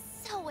are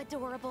so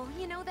adorable,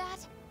 you know that?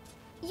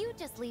 You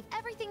just leave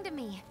everything to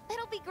me.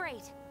 It'll be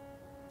great.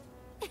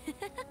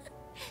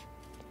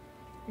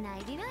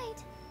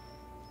 Nighty-night.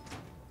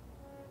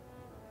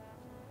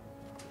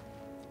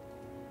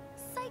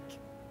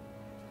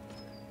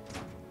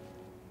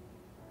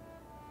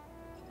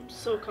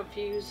 so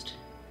confused.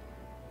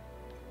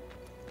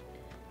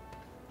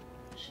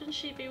 Shouldn't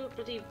she be with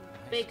bloody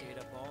big?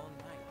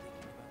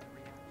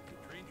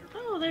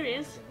 Oh, there he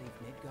is.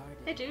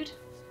 Hey, dude.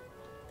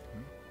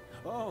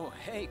 Oh,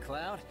 hey,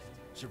 Cloud.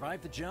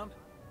 Survived the jump?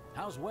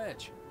 How's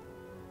Wedge?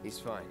 He's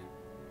fine.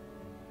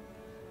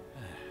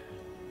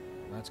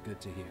 That's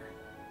good to hear.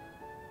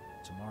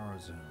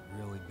 Tomorrow's a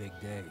really big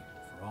day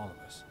for all of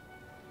us.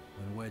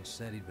 When Wedge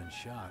said he'd been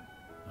shot,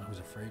 I was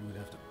afraid we'd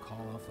have to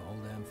call off the whole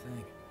damn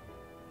thing.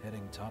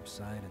 Heading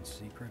topside in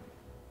secret.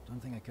 Don't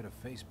think I could have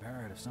faced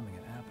Barrett if something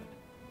had happened.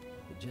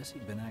 But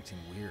Jessie'd been acting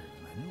weird,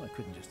 and I knew I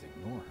couldn't just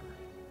ignore her.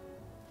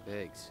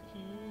 Biggs.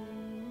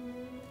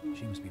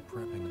 She must be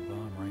prepping the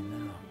bomb right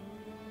now.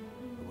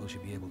 But will she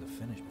be able to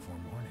finish before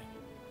morning?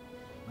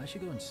 I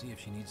should go and see if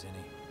she needs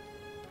any...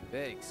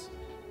 Biggs.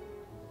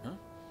 Huh?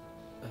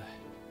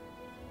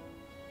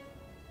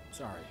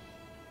 Sorry.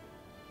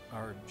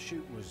 Our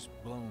chute was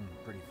blown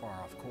pretty far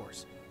off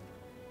course.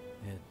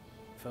 It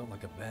felt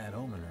like a bad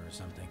omen or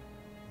something.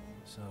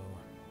 So...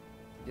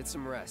 Get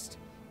some rest.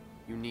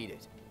 You need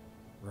it.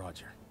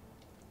 Roger.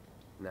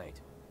 Night.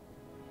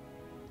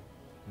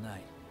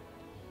 Night.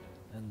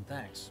 And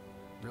thanks,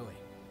 really.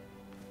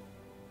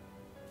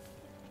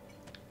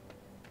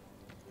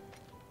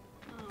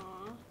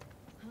 Aww.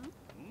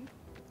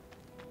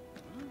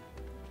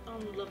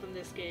 I'm loving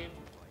this game.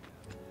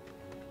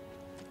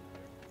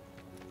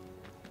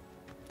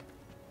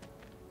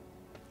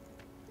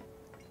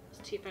 Is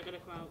Tifa gonna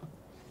come out?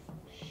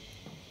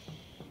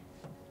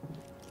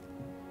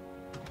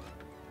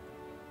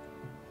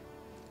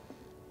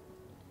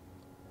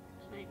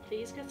 Can I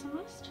please get some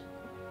rest?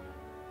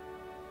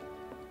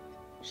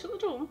 Shut the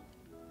door.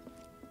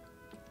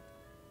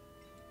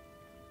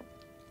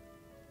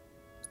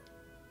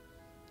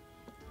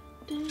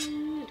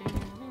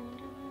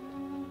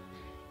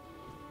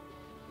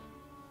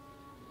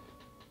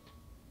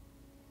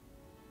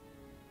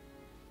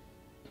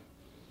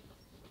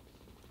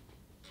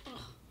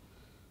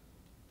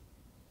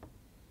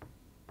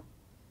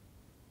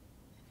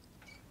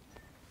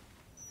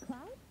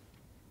 Cloud?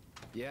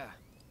 Yeah,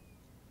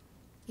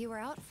 You were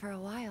out for a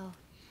while.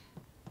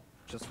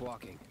 just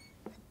walking.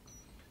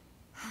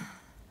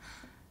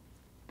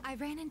 I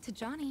ran into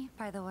Johnny,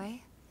 by the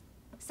way.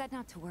 Said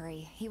not to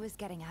worry. He was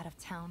getting out of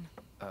town.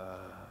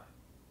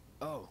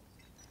 Oh,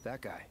 that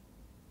guy.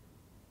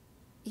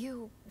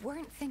 You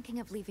weren't thinking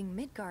of leaving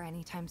Midgar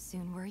anytime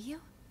soon, were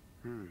you?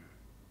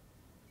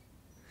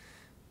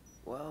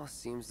 Well,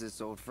 seems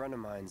this old friend of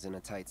mine's in a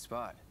tight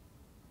spot.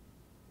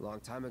 Long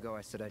time ago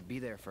I said I'd be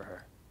there for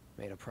her.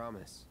 Made a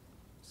promise.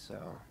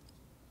 So...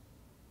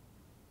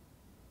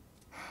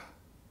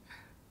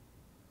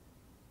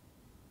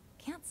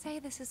 Can't say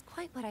this is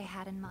quite what I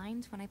had in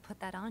mind when I put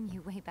that on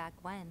you way back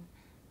when.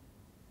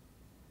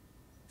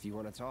 If you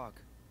want to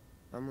talk,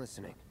 I'm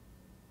listening.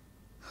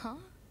 Huh?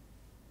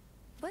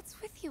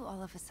 What's with you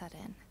all of a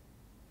sudden?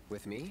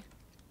 With me?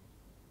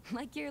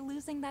 Like you're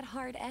losing that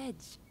hard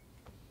edge.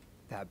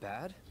 That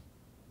bad?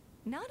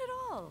 Not at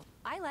all.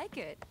 I like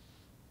it.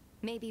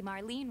 Maybe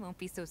Marlene won't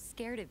be so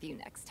scared of you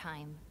next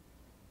time.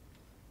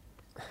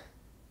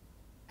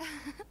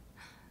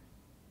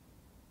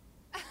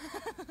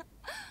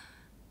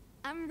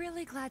 I'm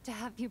really glad to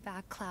have you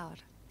back,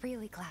 Cloud.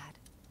 Really glad.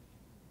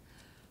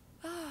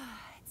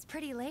 It's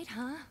pretty late,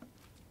 huh?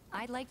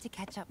 I'd like to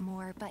catch up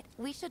more, but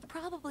we should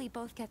probably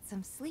both get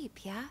some sleep,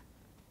 yeah?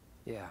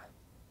 Yeah.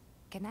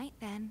 Good night,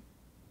 then.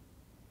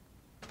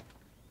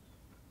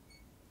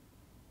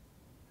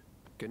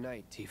 Good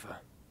night, Tifa.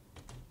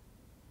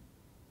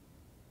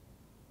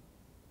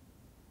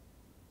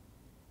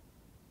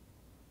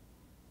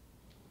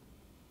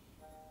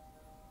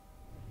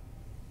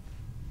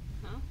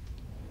 Huh?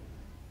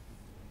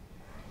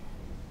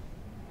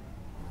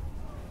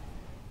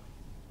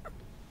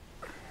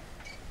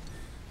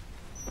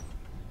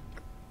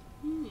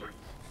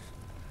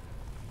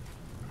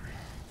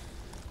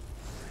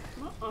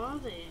 What are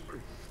they?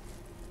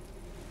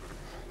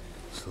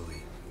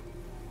 Sleep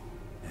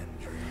and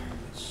dream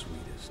the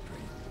sweetest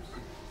dreams.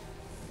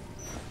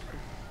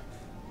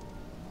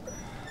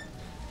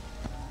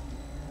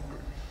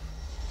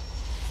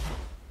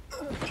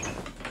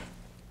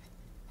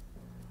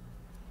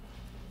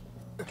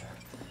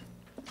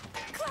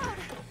 Cloud!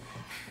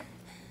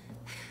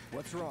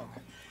 What's wrong?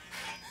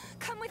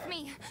 Come with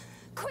me!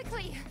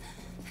 Quickly!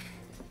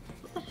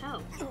 What the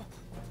hell?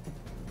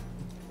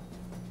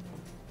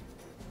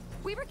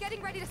 We were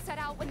getting ready to set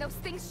out when those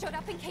things showed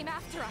up and came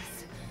after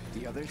us.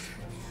 The others?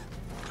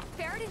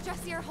 Barrett and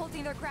Jesse are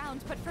holding their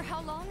ground, but for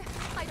how long?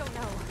 I don't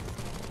know.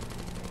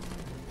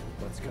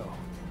 Let's go.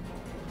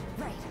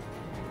 Right.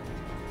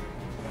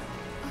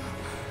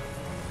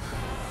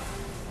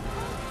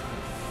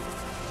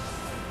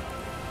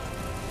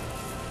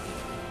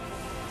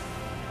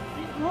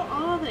 Wait, what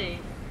are they?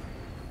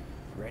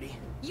 Ready?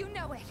 You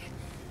know it.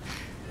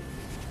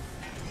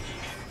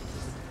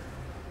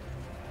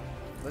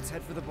 Let's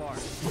head for the bar.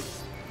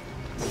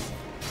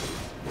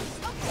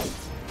 Okay.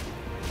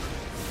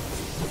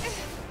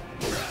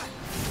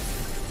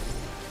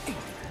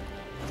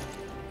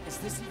 Is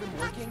this even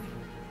working?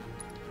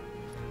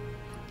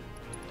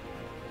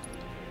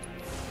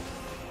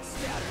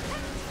 Scatter!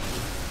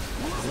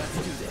 Let's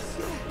do this.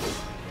 No.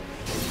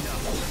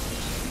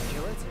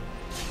 Kill it?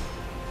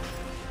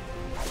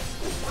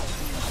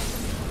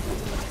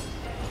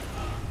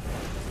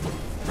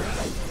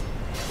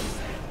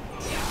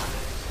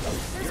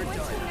 You're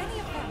done. Too many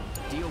of them.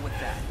 Deal with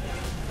that.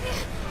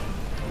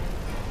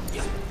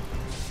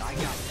 I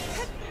got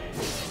this.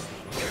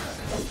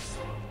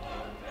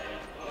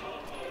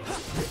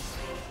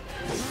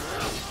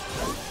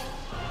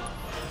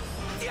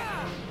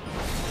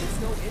 There's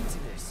no end to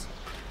this.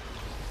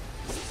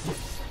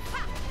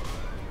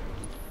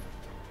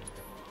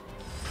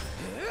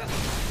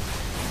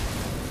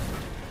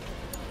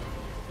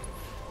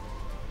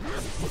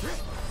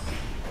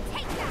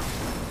 Take that!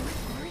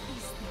 What are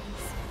these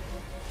things?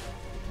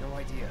 No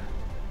idea.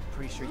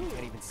 Pretty sure you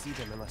can't even see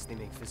them unless they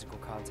make physical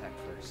contact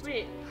first.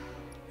 Wait.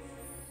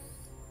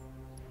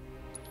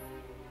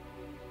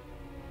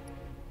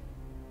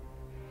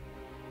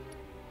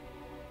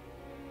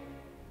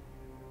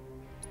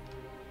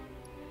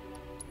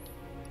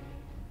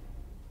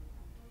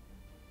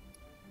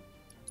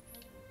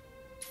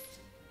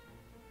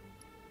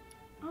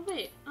 Oh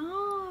wait.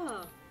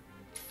 Oh.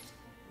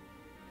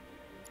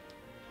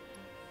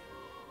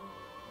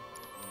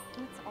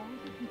 That's all you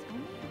can tell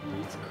me?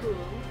 That's cool.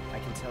 I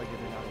can tell you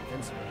they're not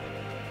invincible.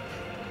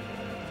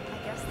 I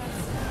guess that's...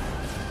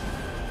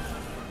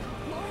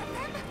 More of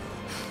them?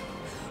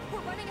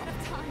 We're running out of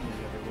time.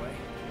 Any other way?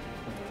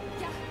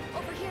 Yeah,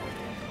 over here.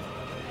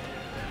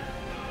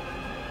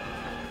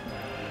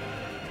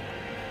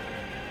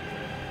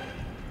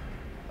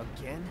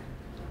 Again?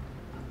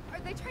 Are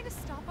they trying to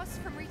stop us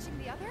from reaching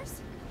the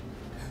others?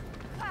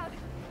 Cloud,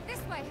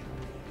 this way.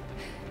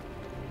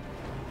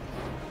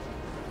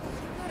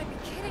 You gotta be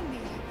kidding me.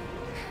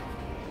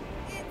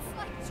 It's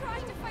like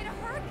trying to fight a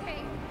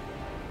hurricane.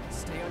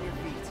 Stay on your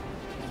feet.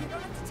 You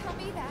don't have to tell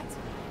me that.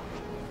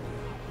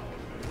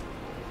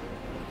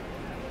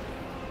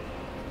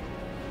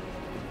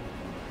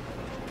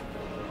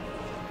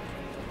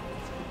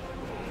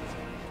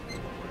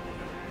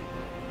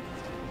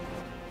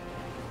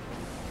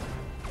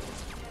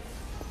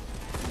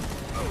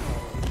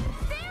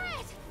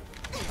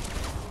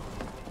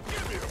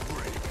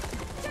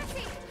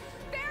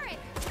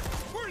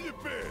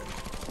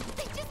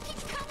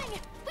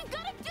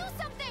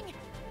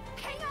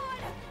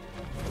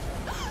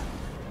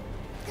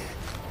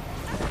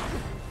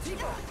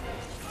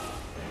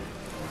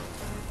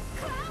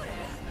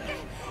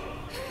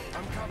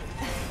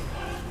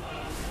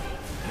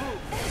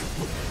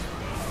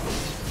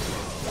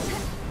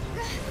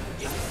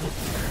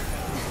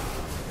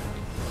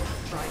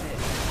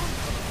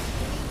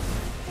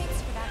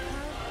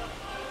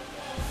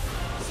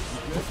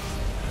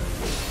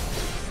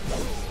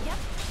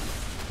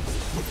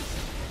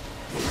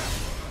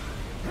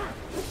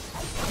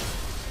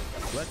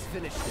 Let's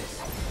finish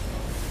this.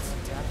 It's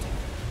adapting.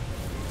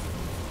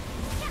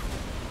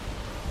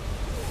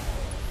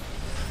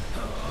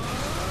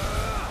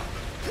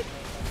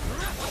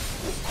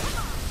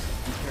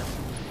 Be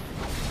careful.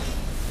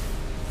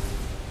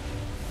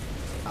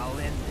 I'll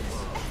end this.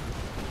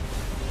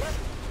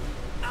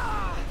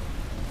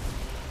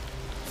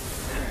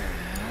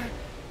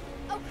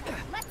 Okay,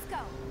 let's go.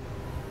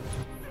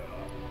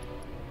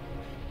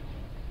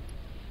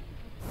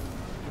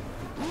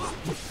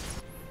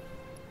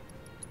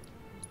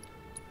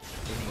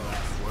 Any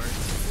last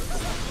words?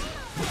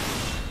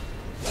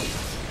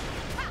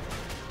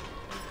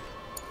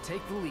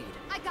 Take the lead.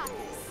 I got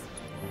this.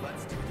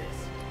 Let's do this.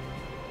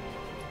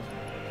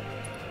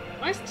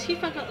 Why's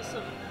Tifa got the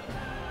summon?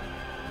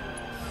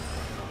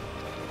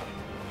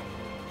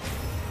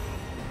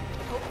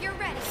 Hope you're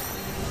ready.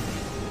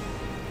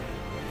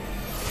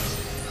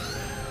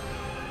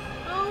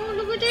 Oh,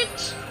 look at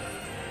it!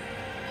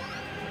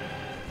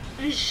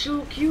 It's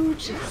so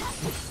cute.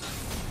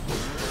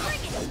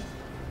 Bring it.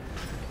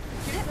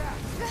 Get back.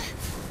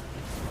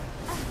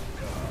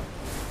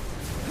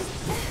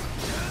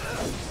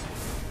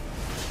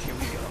 Here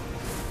we go.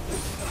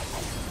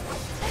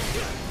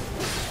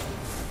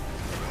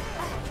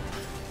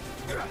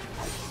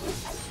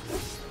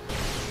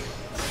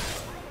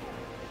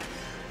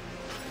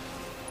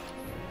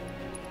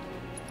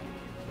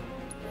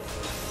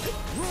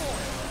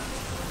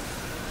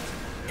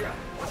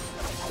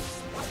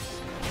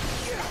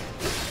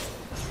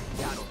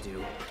 That'll do.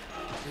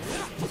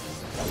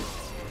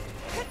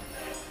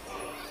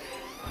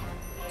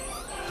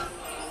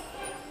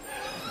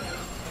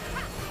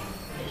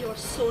 You're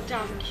so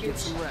damn Get cute.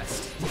 some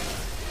rest.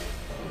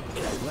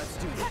 Let's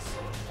do this.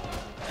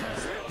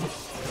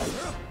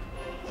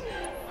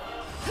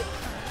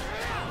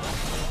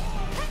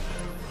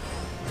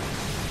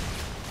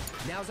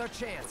 Now's our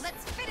chance.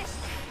 Let's finish.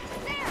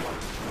 There.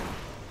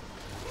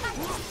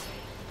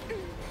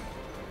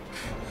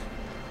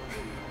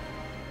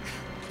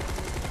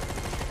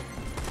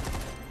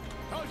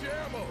 How's your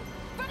ammo?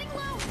 Running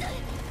low.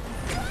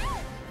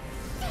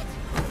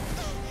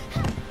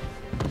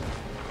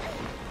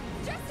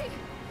 Jesse.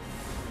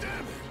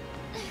 Damn it!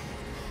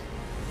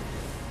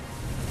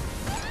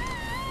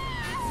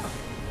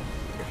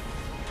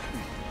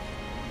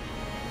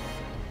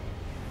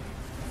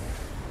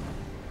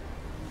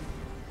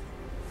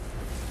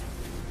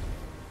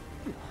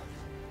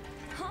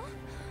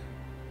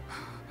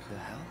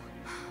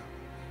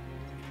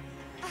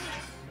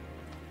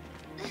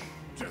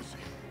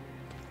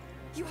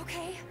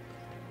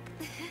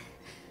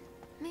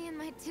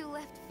 my 2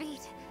 left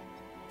feet.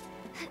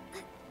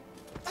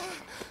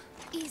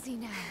 Easy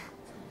now.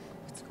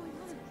 What's going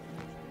on?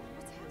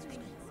 What's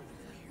happening?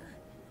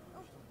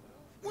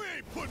 We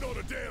ain't putting on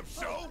a damn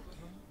show!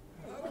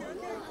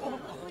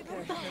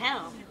 What the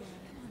hell?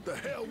 The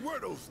hell were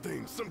those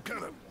things? Some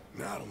kind of...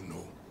 I don't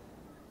know.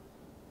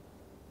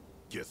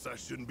 Guess I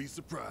shouldn't be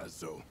surprised,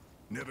 though.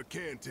 Never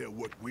can tell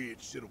what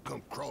weird shit'll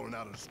come crawling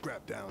out of the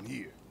scrap down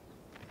here.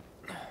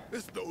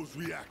 It's those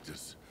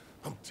reactors.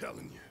 I'm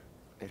telling you.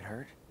 It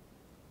hurt?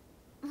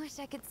 Wish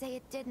I could say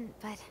it didn't,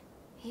 but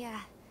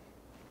yeah.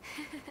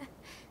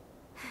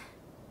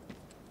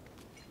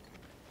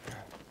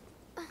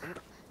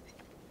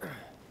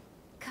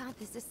 God,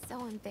 this is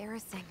so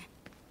embarrassing.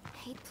 I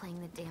hate playing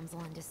the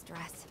damsel in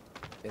distress.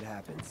 It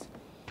happens.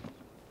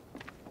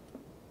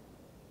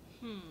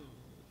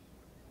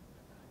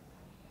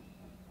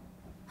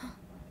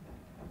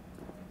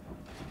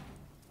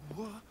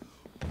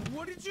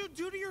 What did you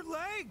do to your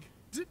leg?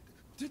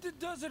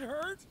 Does it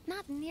hurt?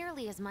 Not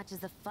nearly as much as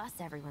the fuss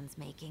everyone's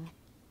making.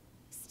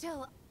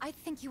 Still, I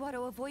think you ought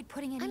to avoid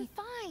putting any— I'm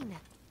fine!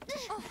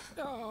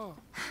 Oh.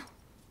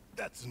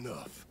 That's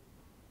enough.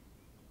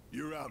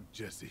 You're out,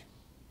 Jesse.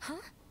 Huh?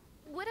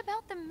 What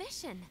about the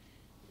mission?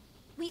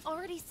 We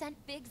already sent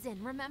Biggs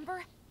in,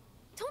 remember?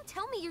 Don't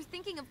tell me you're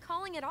thinking of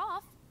calling it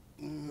off.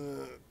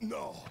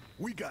 No.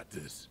 We got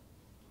this.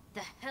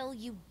 The hell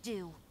you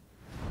do.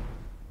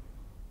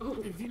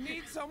 If you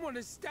need someone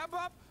to step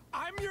up,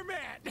 I'm your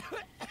man.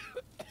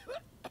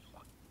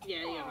 Yeah,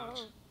 you're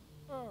not.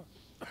 Oh,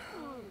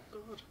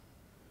 God.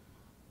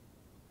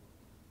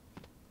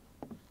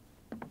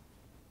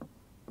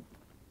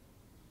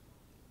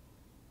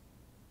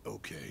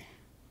 Okay.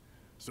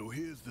 So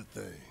here's the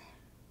thing.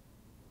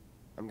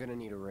 I'm gonna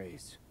need a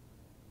raise.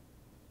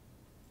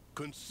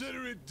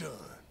 Consider it done.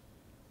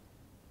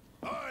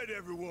 All right,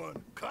 everyone.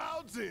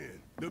 Clouds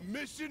in. The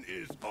mission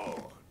is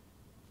on.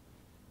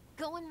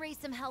 Go and raise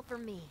some hell for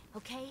me,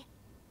 okay?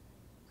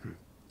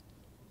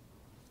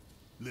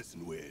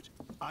 Listen, Wedge.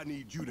 I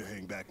need you to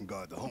hang back and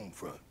guard the home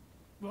front.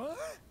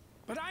 What?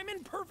 But I'm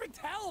in perfect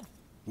health.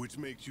 Which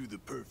makes you the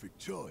perfect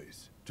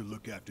choice to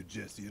look after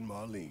Jesse and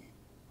Marlene.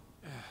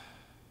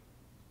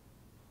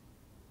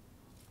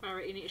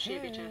 Alright, you need to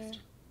shave your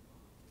chest.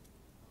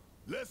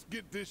 Let's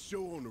get this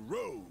show on the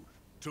road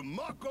to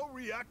Mako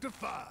Reactor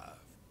 5.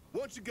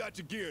 Once you got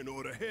your gear in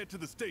order, head to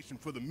the station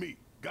for the meet.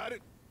 Got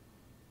it?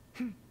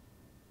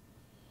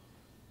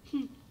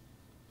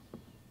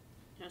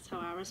 That's how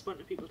I respond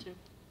to people too.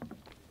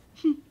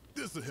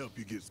 This'll help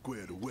you get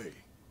squared away.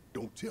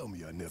 Don't tell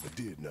me I never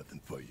did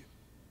nothing for you.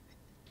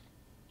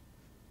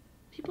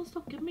 People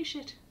stop giving me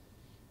shit.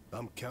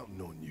 I'm counting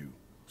on you,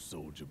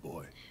 soldier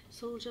boy.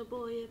 Soldier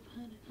boy,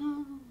 upon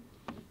home.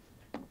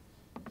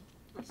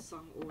 That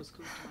song always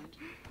comes to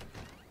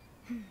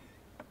mind.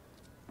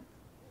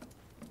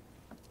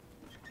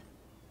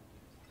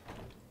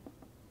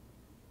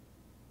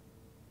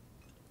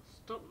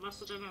 Stop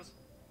messaging us.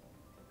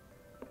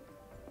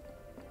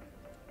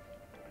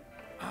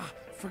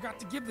 Forgot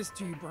to give this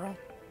to you, bro.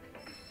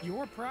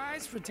 Your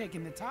prize for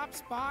taking the top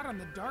spot on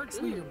the darts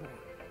leaderboard.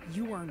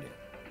 You earned it.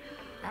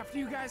 After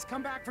you guys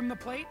come back from the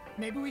plate,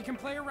 maybe we can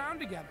play around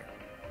together.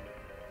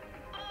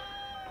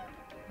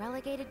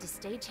 Relegated to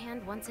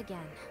stagehand once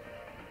again.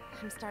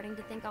 I'm starting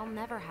to think I'll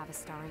never have a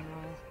starring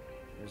role.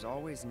 There's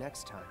always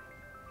next time.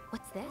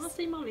 What's this? I'll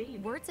see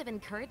Marlene. Words of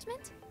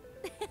encouragement?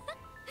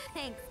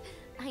 Thanks.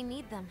 I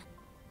need them.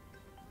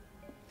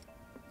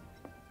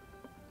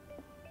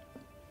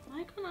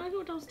 Why can't I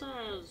go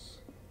downstairs?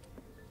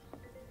 Oh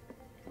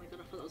my god,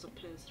 I thought that was a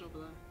person over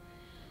there.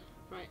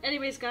 Right,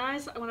 anyways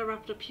guys, I want to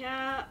wrap it up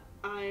here.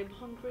 I'm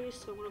hungry,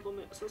 so I'm going to go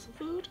make myself some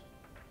food.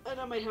 And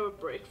I might have a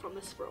break from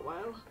this for a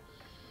while.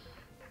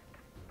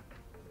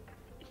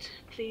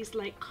 Please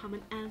like,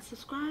 comment and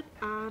subscribe,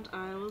 and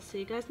I will see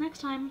you guys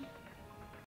next time.